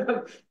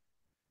 But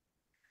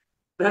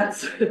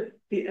that's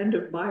the end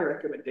of my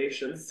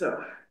recommendations,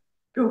 so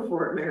go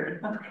for it, Mary.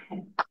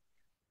 Okay.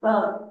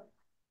 Well,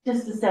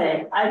 Just to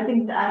say, I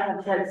think that I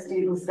have had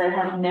students that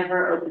have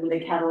never opened the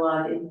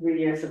catalog in 3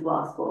 years of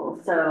law school,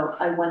 so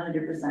I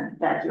 100%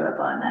 back you up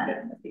on that,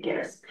 if you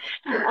cares.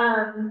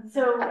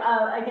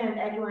 Again,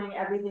 echoing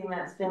everything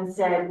that's been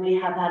said, we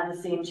have had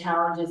the same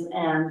challenges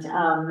and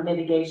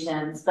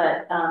mitigations,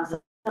 but some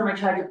I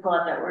tried to pull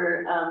out that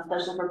were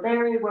special for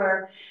Barry,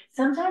 where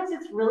sometimes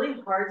it's really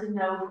hard to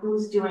know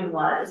who's doing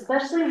what,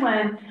 especially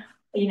when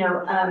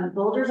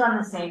Boulder's on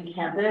the same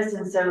campus,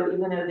 and so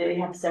even though they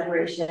have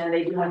separation,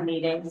 they do have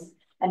meetings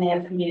and they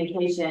have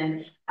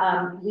communication.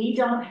 We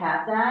don't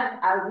have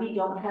that. We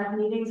don't have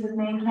meetings with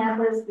main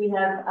campus. We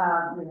have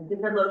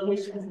different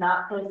locations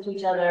not close to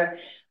each other.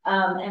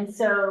 And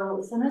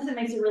so sometimes it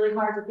makes it really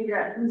hard to figure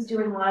out who's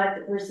doing what.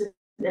 The person,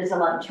 there's a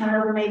lot of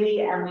turnover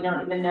maybe, and we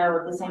don't even know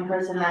if the same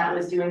person that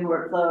was doing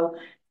workflow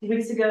 2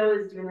 weeks ago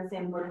is doing the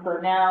same workflow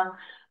now.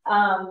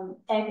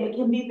 And it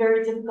can be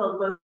very difficult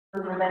both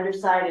from the vendor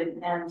side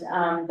and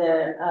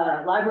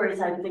the library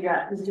side to figure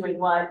out who's doing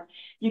what.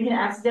 You can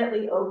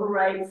accidentally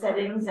overwrite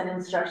settings and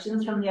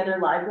instructions from the other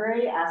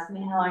library. Ask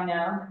me how I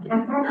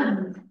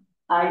know.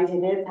 I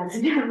did it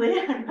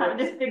accidentally. I tried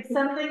to fix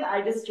something. I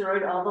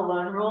destroyed all the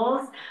loan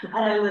rules. And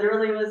I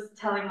literally was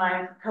telling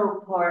my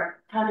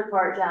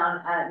counterpart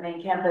down at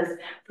main campus,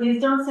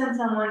 please don't send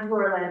someone to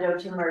Orlando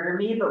to murder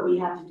me, but we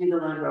have to do the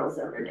loan rules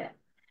over again.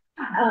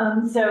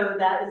 So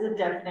that is a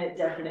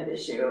definite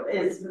issue,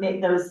 is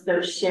make those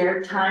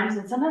shared times.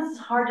 And sometimes it's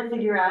hard to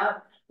figure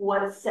out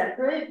what's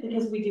separate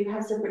because we do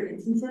have separate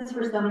instances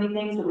for so many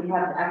things, but we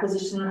have our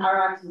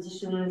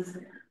acquisitions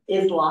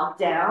is locked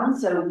down.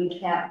 So we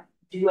can't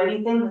do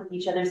anything with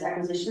each other's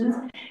acquisitions.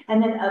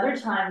 And then other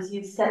times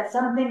you set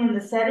something in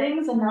the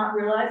settings and not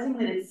realizing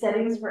that it's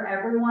settings for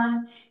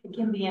everyone, it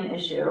can be an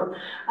issue.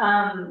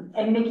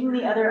 And making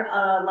the other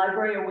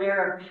library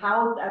aware of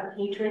how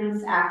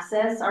patrons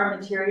access our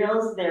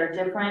materials, they're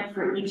different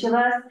for each of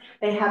us.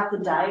 They have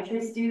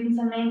podiatry students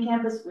on main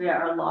campus, we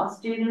are law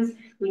students.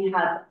 We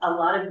have a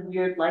lot of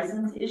weird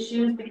license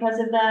issues because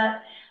of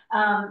that.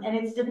 And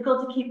it's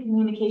difficult to keep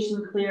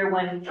communication clear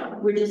when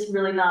we're just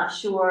really not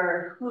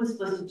sure who's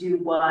supposed to do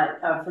what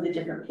for the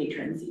different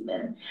patrons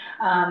even.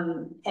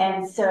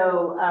 And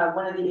so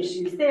one of the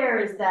issues there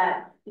is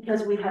that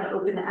because we have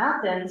Open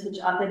Athens, which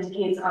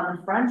authenticates on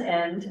the front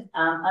end,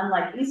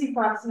 unlike Easy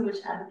Proxy, which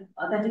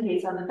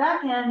authenticates on the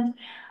back end,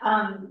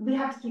 we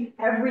have to keep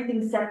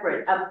everything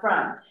separate up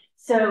front.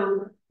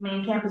 So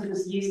main campus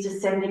was used to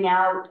sending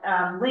out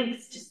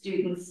links to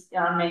students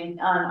on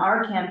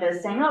our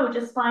campus saying, oh,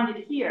 just find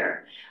it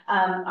here.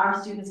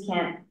 Our students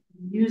can't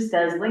use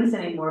those links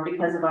anymore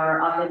because of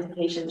our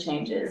authentication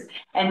changes.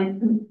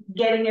 And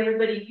getting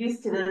everybody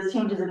used to those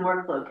changes in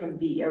workflow can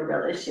be a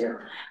real issue.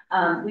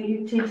 Will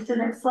you take to the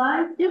next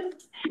slide? Yep.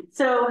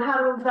 So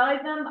how to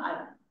guide them?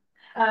 I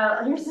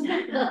don't know. Here's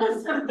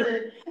some of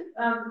the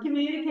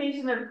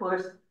communication, of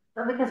course.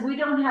 But because we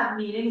don't have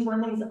meetings,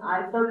 one of the things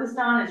I focused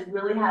on is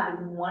really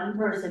having one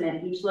person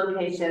at each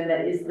location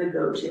that is the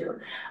go-to.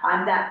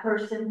 I'm that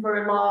person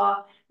for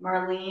law.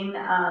 Marlene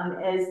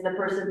is the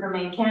person for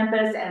main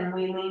campus, and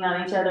we lean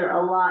on each other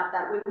a lot.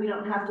 That way we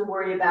don't have to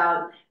worry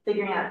about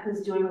figuring out who's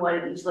doing what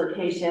at each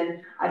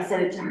location. I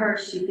send it to her,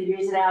 she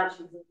figures it out, she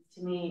sends it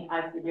to me,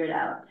 I figure it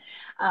out.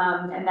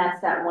 And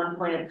that's that one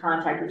point of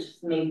contact, which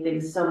has made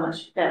things so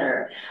much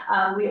better.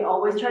 We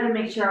always try to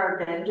make sure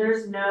our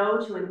vendors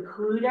know to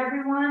include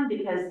everyone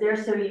because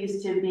they're so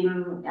used to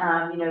being,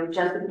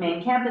 just with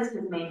main campus,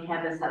 because main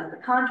campus has the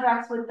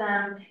contracts with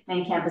them.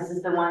 Main campus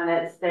is the one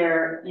that's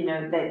there,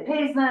 that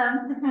pays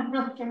them. They don't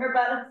really care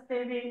about us,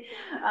 maybe.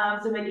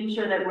 So making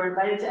sure that we're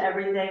invited to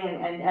everything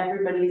and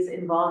everybody's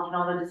involved in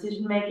all the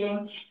decision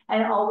making,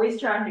 and always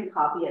trying to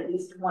copy at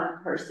least one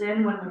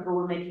person whenever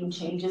we're making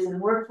changes in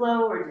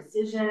workflow or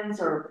decisions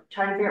or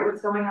trying to figure out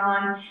what's going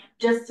on,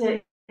 just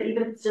to,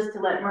 even if it's just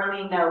to let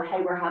Marlene know,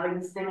 hey, we're having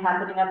this thing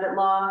happening up at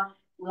law. If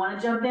you want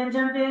to jump in,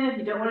 jump in. If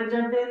you don't want to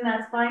jump in,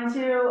 that's fine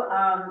too.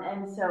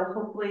 And so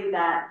hopefully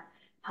that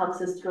helps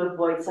us to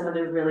avoid some of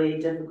the really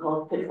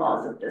difficult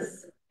pitfalls of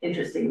this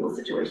interesting little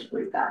situation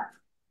we've got.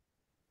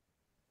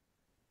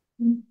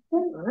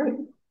 All right.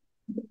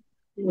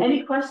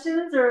 Any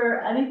questions or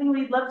anything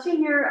we'd love to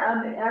hear?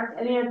 If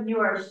any of you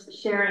are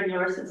sharing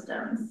your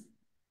systems.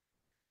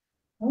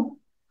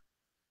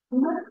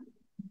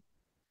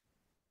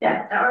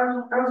 Yeah,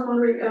 I was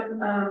wondering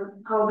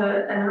how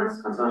the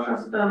enhanced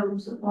consortium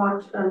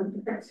support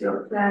affects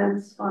your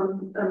plans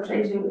on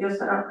changing your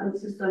setup and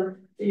system.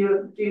 Do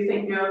you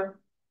think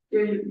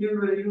you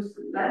will use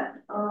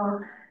that,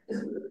 or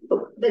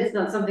it's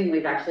not something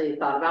we've actually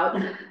thought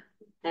about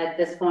at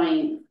this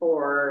point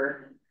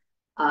for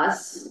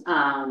us.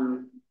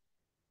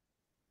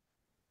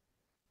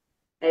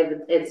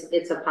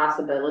 It's a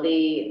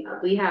possibility.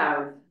 We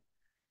have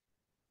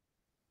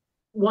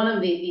one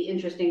of the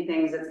interesting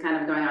things that's kind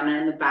of going on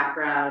in the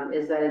background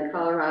is that in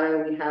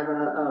Colorado we have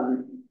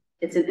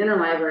it's an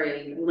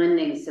interlibrary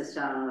lending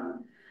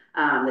system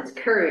that's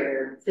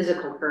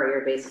physical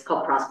courier based. It's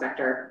called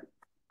Prospector,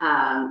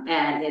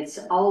 and it's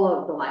all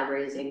of the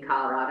libraries in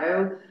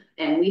Colorado.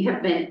 And we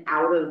have been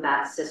out of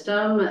that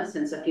system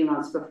since a few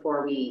months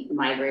before we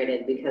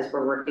migrated, because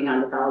we're working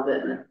on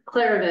development with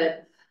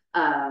Claravit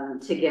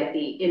to get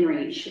the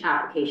InReach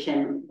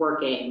application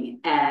working.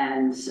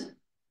 And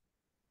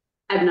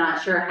I'm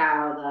not sure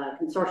how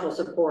the consortial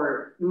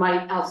support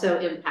might also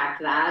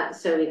impact that.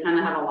 So we kind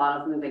of have a lot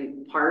of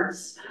moving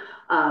parts.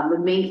 The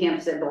main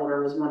campus at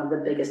Boulder was one of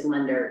the biggest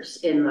lenders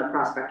in the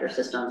prospector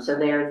system. So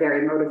they are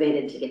very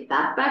motivated to get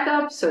that back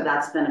up. So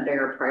that's been a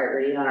bigger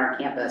priority on our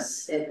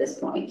campus at this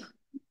point.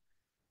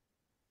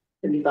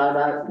 Have you thought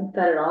about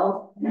that at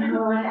all?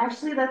 No, and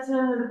actually that's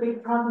one of the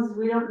big problems.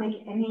 We don't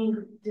make any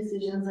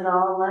decisions at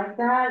all like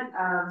that.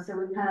 So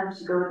we kind of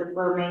just go with the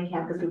flow. Main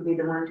campus would be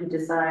the one who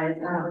decides.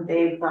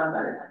 They've thought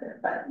about it either,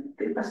 but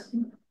good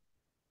question.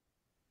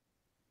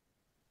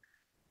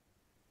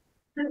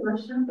 Good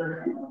question.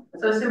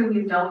 So assuming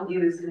you don't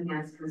use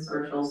enhanced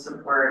consortial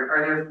support,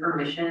 are there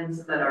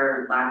permissions that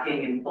are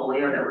lacking in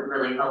FOLIO that would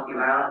really help you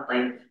out?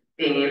 Like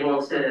being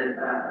able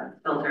to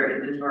filter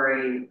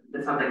inventory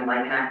with something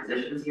like an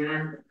acquisitions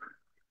unit?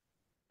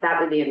 That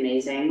would be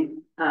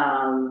amazing.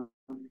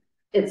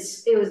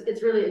 It's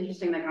really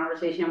interesting, the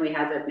conversation we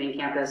had with main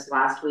campus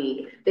last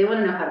week. They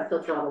want to know how to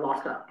filter all the law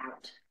stuff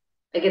out.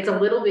 Like, it's a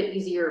little bit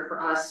easier for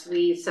us.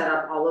 We set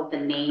up all of the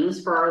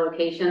names for our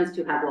locations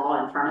to have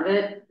law in front of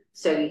it.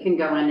 So you can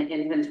go in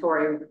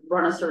inventory,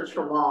 run a search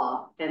for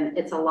law, and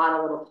it's a lot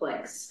of little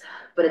clicks.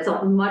 But it's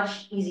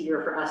much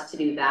easier for us to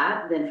do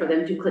that than for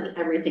them to click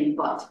everything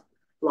but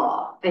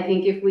law. I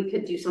think if we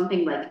could do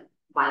something like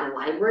by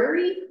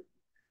library,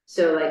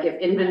 so like if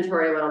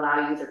inventory would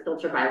allow you to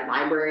filter by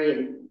library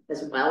and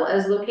as well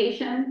as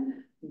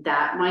location,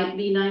 that might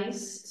be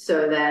nice,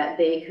 so that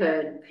they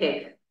could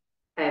pick,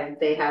 and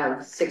they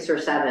have 6 or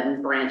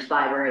 7 branch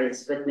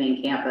libraries with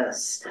main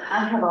campus.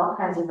 I have all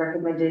kinds of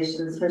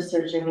recommendations for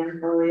searching in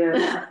FOLIO.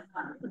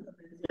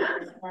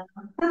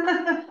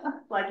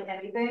 Like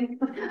anything.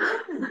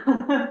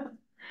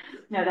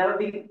 No, that would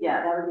be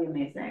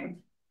amazing.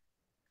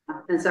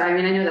 And so, I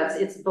mean, I know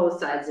it's both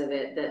sides of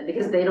it, that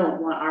because they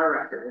don't want our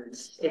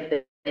records, if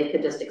they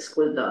could just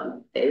exclude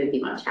them, they would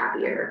be much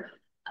happier.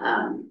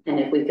 And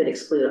if we could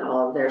exclude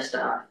all of their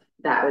stuff,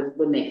 that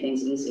would make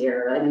things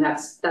easier. I mean,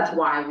 that's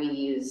why we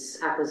use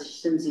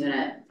acquisitions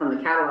unit from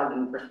the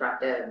cataloging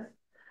perspective,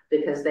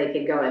 because they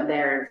could go in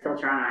there and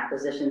filter on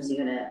acquisitions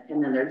unit,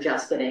 and then they're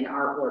just getting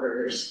our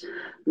orders,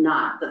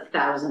 not the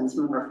thousands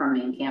more from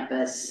main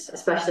campus,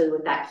 especially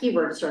with that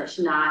keyword search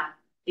not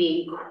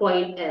being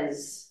quite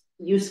as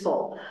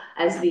useful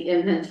as the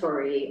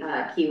inventory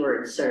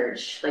keyword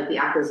search. Like, the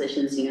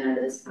acquisitions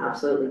unit is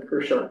absolutely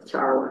crucial to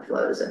our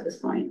workflows at this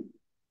point.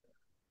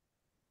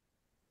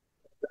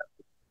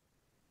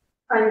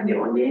 Are you the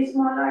only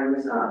small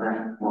libraries, or are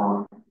there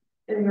more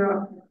in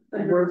Europe?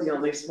 We're the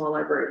only small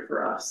library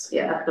for us.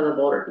 Yeah, for the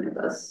Boulder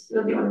campus.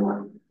 You're the only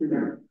one.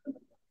 Mm-hmm.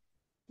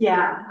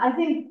 Yeah, I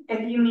think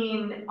if you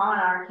mean on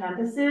our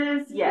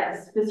campuses,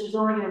 yes, because there's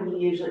only going to be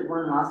usually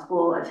one law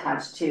school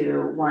attached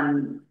to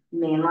one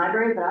main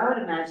library, but I would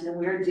imagine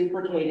we're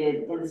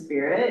duplicated in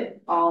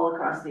spirit all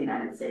across the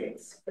United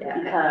States. Yeah.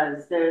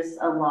 Because there's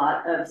a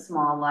lot of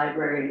small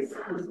libraries,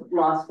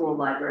 law school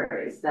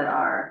libraries, that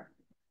are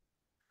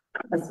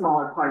a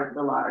smaller part of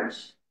the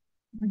large.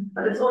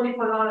 But it's only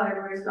for law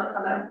libraries, not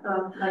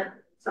other like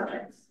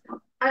subjects.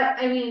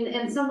 I mean,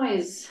 in some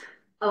ways,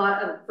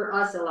 for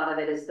us, a lot of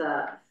it is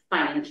the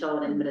financial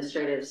and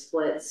administrative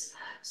splits.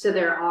 So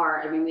there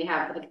are, I mean, we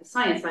have like a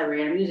science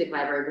library and a music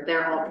library, but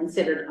they're all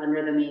considered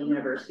under the main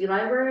university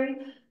library.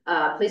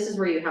 Places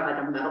where you have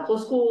like a medical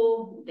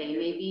school, they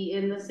may be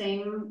in the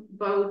same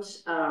boat.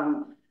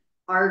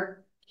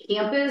 Our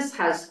campus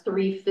has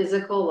 3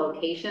 physical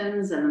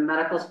locations, and the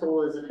medical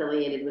school is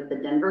affiliated with the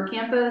Denver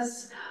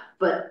campus,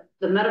 but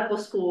the medical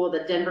school,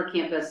 the Denver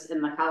campus,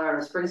 and the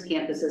Colorado Springs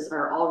campuses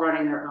are all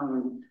running their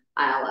own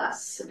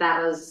ILS.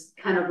 That was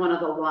kind of one of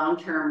the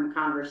long-term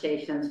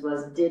conversations,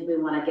 was, did we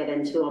want to get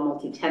into a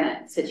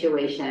multi-tenant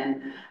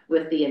situation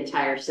with the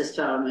entire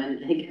system?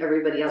 And I think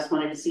everybody else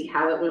wanted to see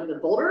how it went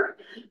with Boulder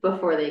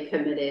before they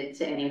committed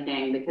to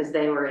anything, because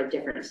they were at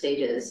different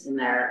stages in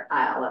their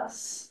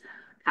ILS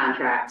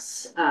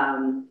contracts.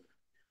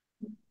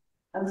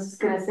 I was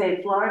just gonna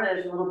say, Florida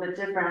is a little bit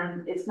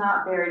different. It's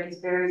not Barry, because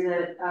Barry's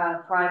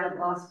a private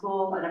law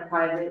school and a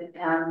private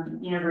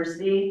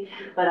university.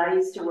 But I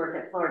used to work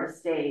at Florida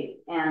State,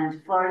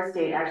 and Florida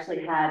State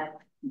actually had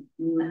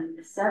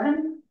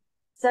 7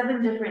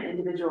 different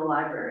individual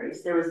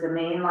libraries. There was the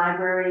main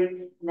library,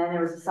 and then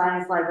there was a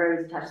science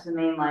library attached to the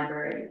main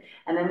library.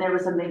 And then there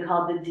was something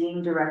called the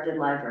dean directed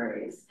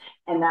libraries.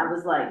 And that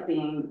was like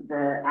being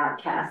the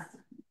outcast,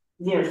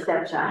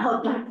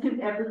 stepchild.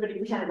 Everybody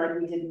pretended like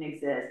we didn't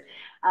exist.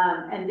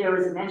 And there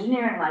was an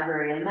engineering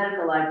library, and a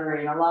medical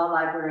library, and a law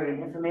library,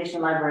 an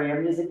information library, a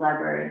music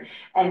library.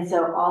 And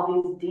so all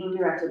these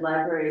dean-directed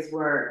libraries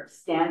were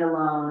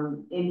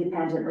standalone,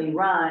 independently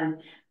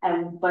run.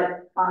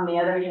 But on the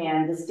other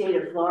hand, the state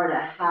of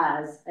Florida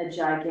has a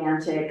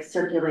gigantic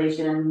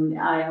circulation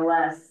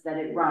ILS that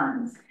it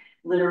runs.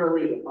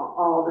 literally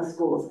all the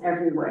schools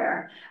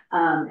everywhere.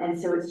 And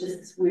so it's just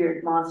this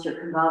weird monster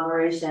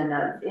conglomeration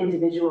of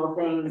individual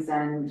things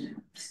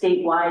and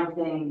statewide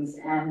things,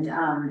 and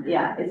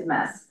yeah, it's a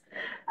mess.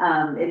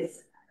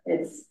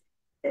 It's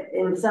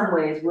in some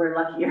ways we're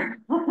luckier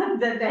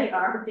than they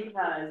are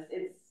because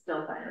it's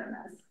still kind of a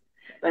mess.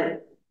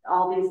 But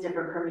all these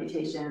different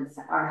permutations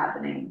are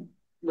happening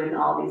with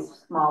all these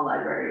small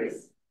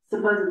libraries,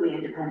 supposedly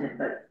independent,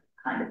 but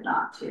kind of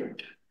not too.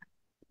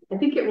 I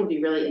think it will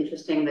be really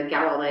interesting. The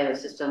Galileo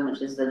system,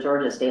 which is the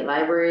Georgia State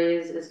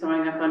Libraries, is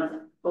going up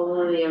on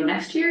FOLIO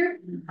next year,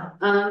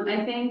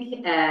 I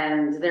think.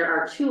 And there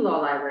are 2 law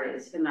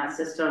libraries in that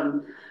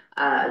system.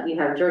 You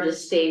have Georgia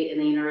State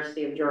and the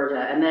University of Georgia,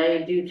 and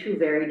they do 2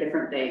 very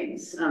different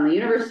things. The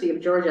University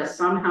of Georgia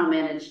somehow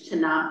managed to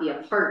not be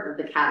a part of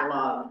the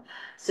catalog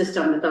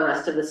system that the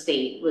rest of the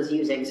state was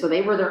using. So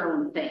they were their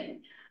own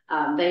thing.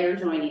 They are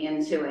joining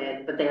into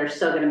it, but they are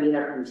still going to be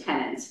their own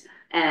tenants.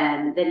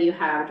 And then you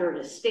have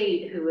Georgia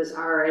State, who is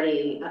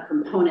already a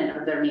component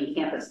of their main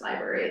campus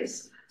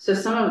libraries. So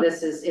some of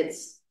this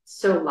it's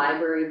so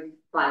library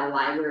by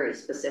library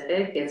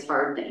specific, it's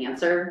hard to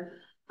answer.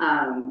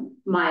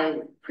 My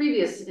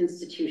previous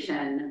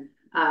institution,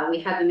 we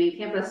had the main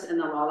campus and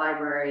the law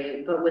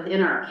library, but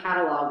within our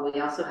catalog, we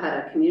also had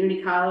a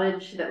community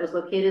college that was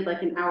located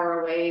like an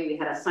hour away. We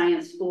had a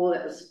science school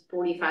that was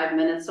 45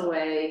 minutes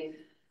away.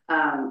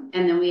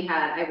 And then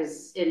I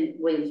was in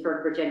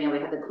Williamsburg, Virginia, we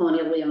had the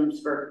Colonial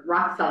Williamsburg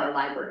Rockefeller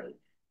Library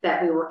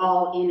that we were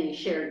all in a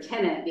shared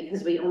tenant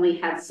because we only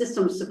had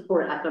system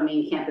support at the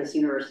main campus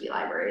university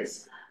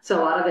libraries. So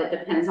a lot of it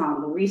depends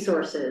on the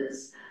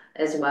resources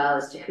as well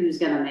as to who's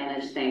going to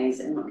manage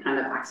things and what kind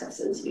of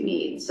accesses you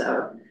need.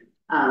 So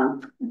they're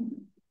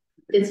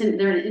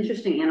an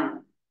interesting animal.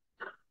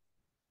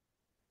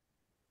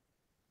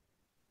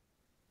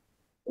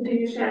 Do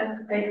you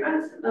share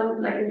patrons,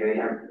 like in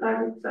your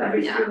library, so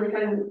every student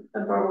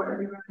can borrow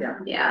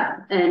everywhere? Yeah,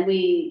 and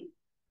we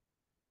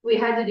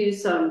had to do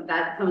some,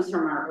 that comes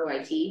from our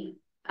OIT.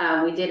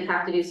 We did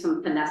have to do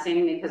some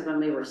finessing because when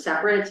we were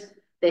separate,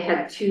 they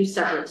had 2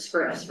 separate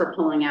scripts for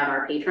pulling out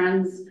our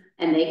patrons,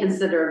 and they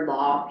considered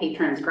law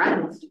patrons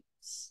graduate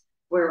students,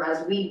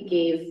 whereas we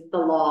gave the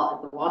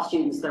law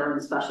students their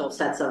own special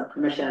sets of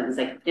permissions,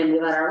 and we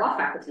let our law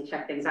faculty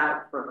check things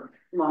out for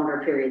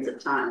longer periods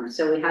of time.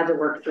 So we had to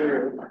work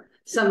through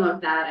some of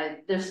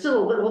that. There's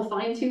still a little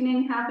fine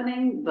tuning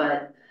happening,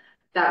 but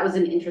that was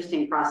an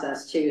interesting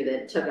process too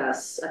that took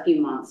us a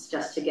few months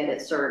just to get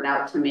it sorted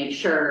out to make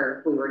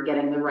sure we were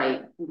getting the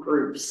right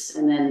groups.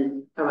 And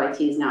then OIT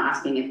is now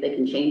asking if they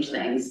can change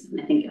things. And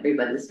I think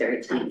everybody's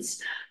very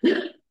tense.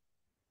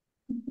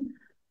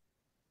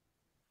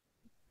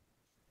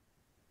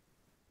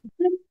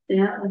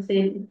 Yeah, let's see.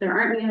 If there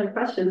aren't any other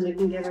questions, we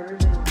can give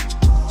everybody.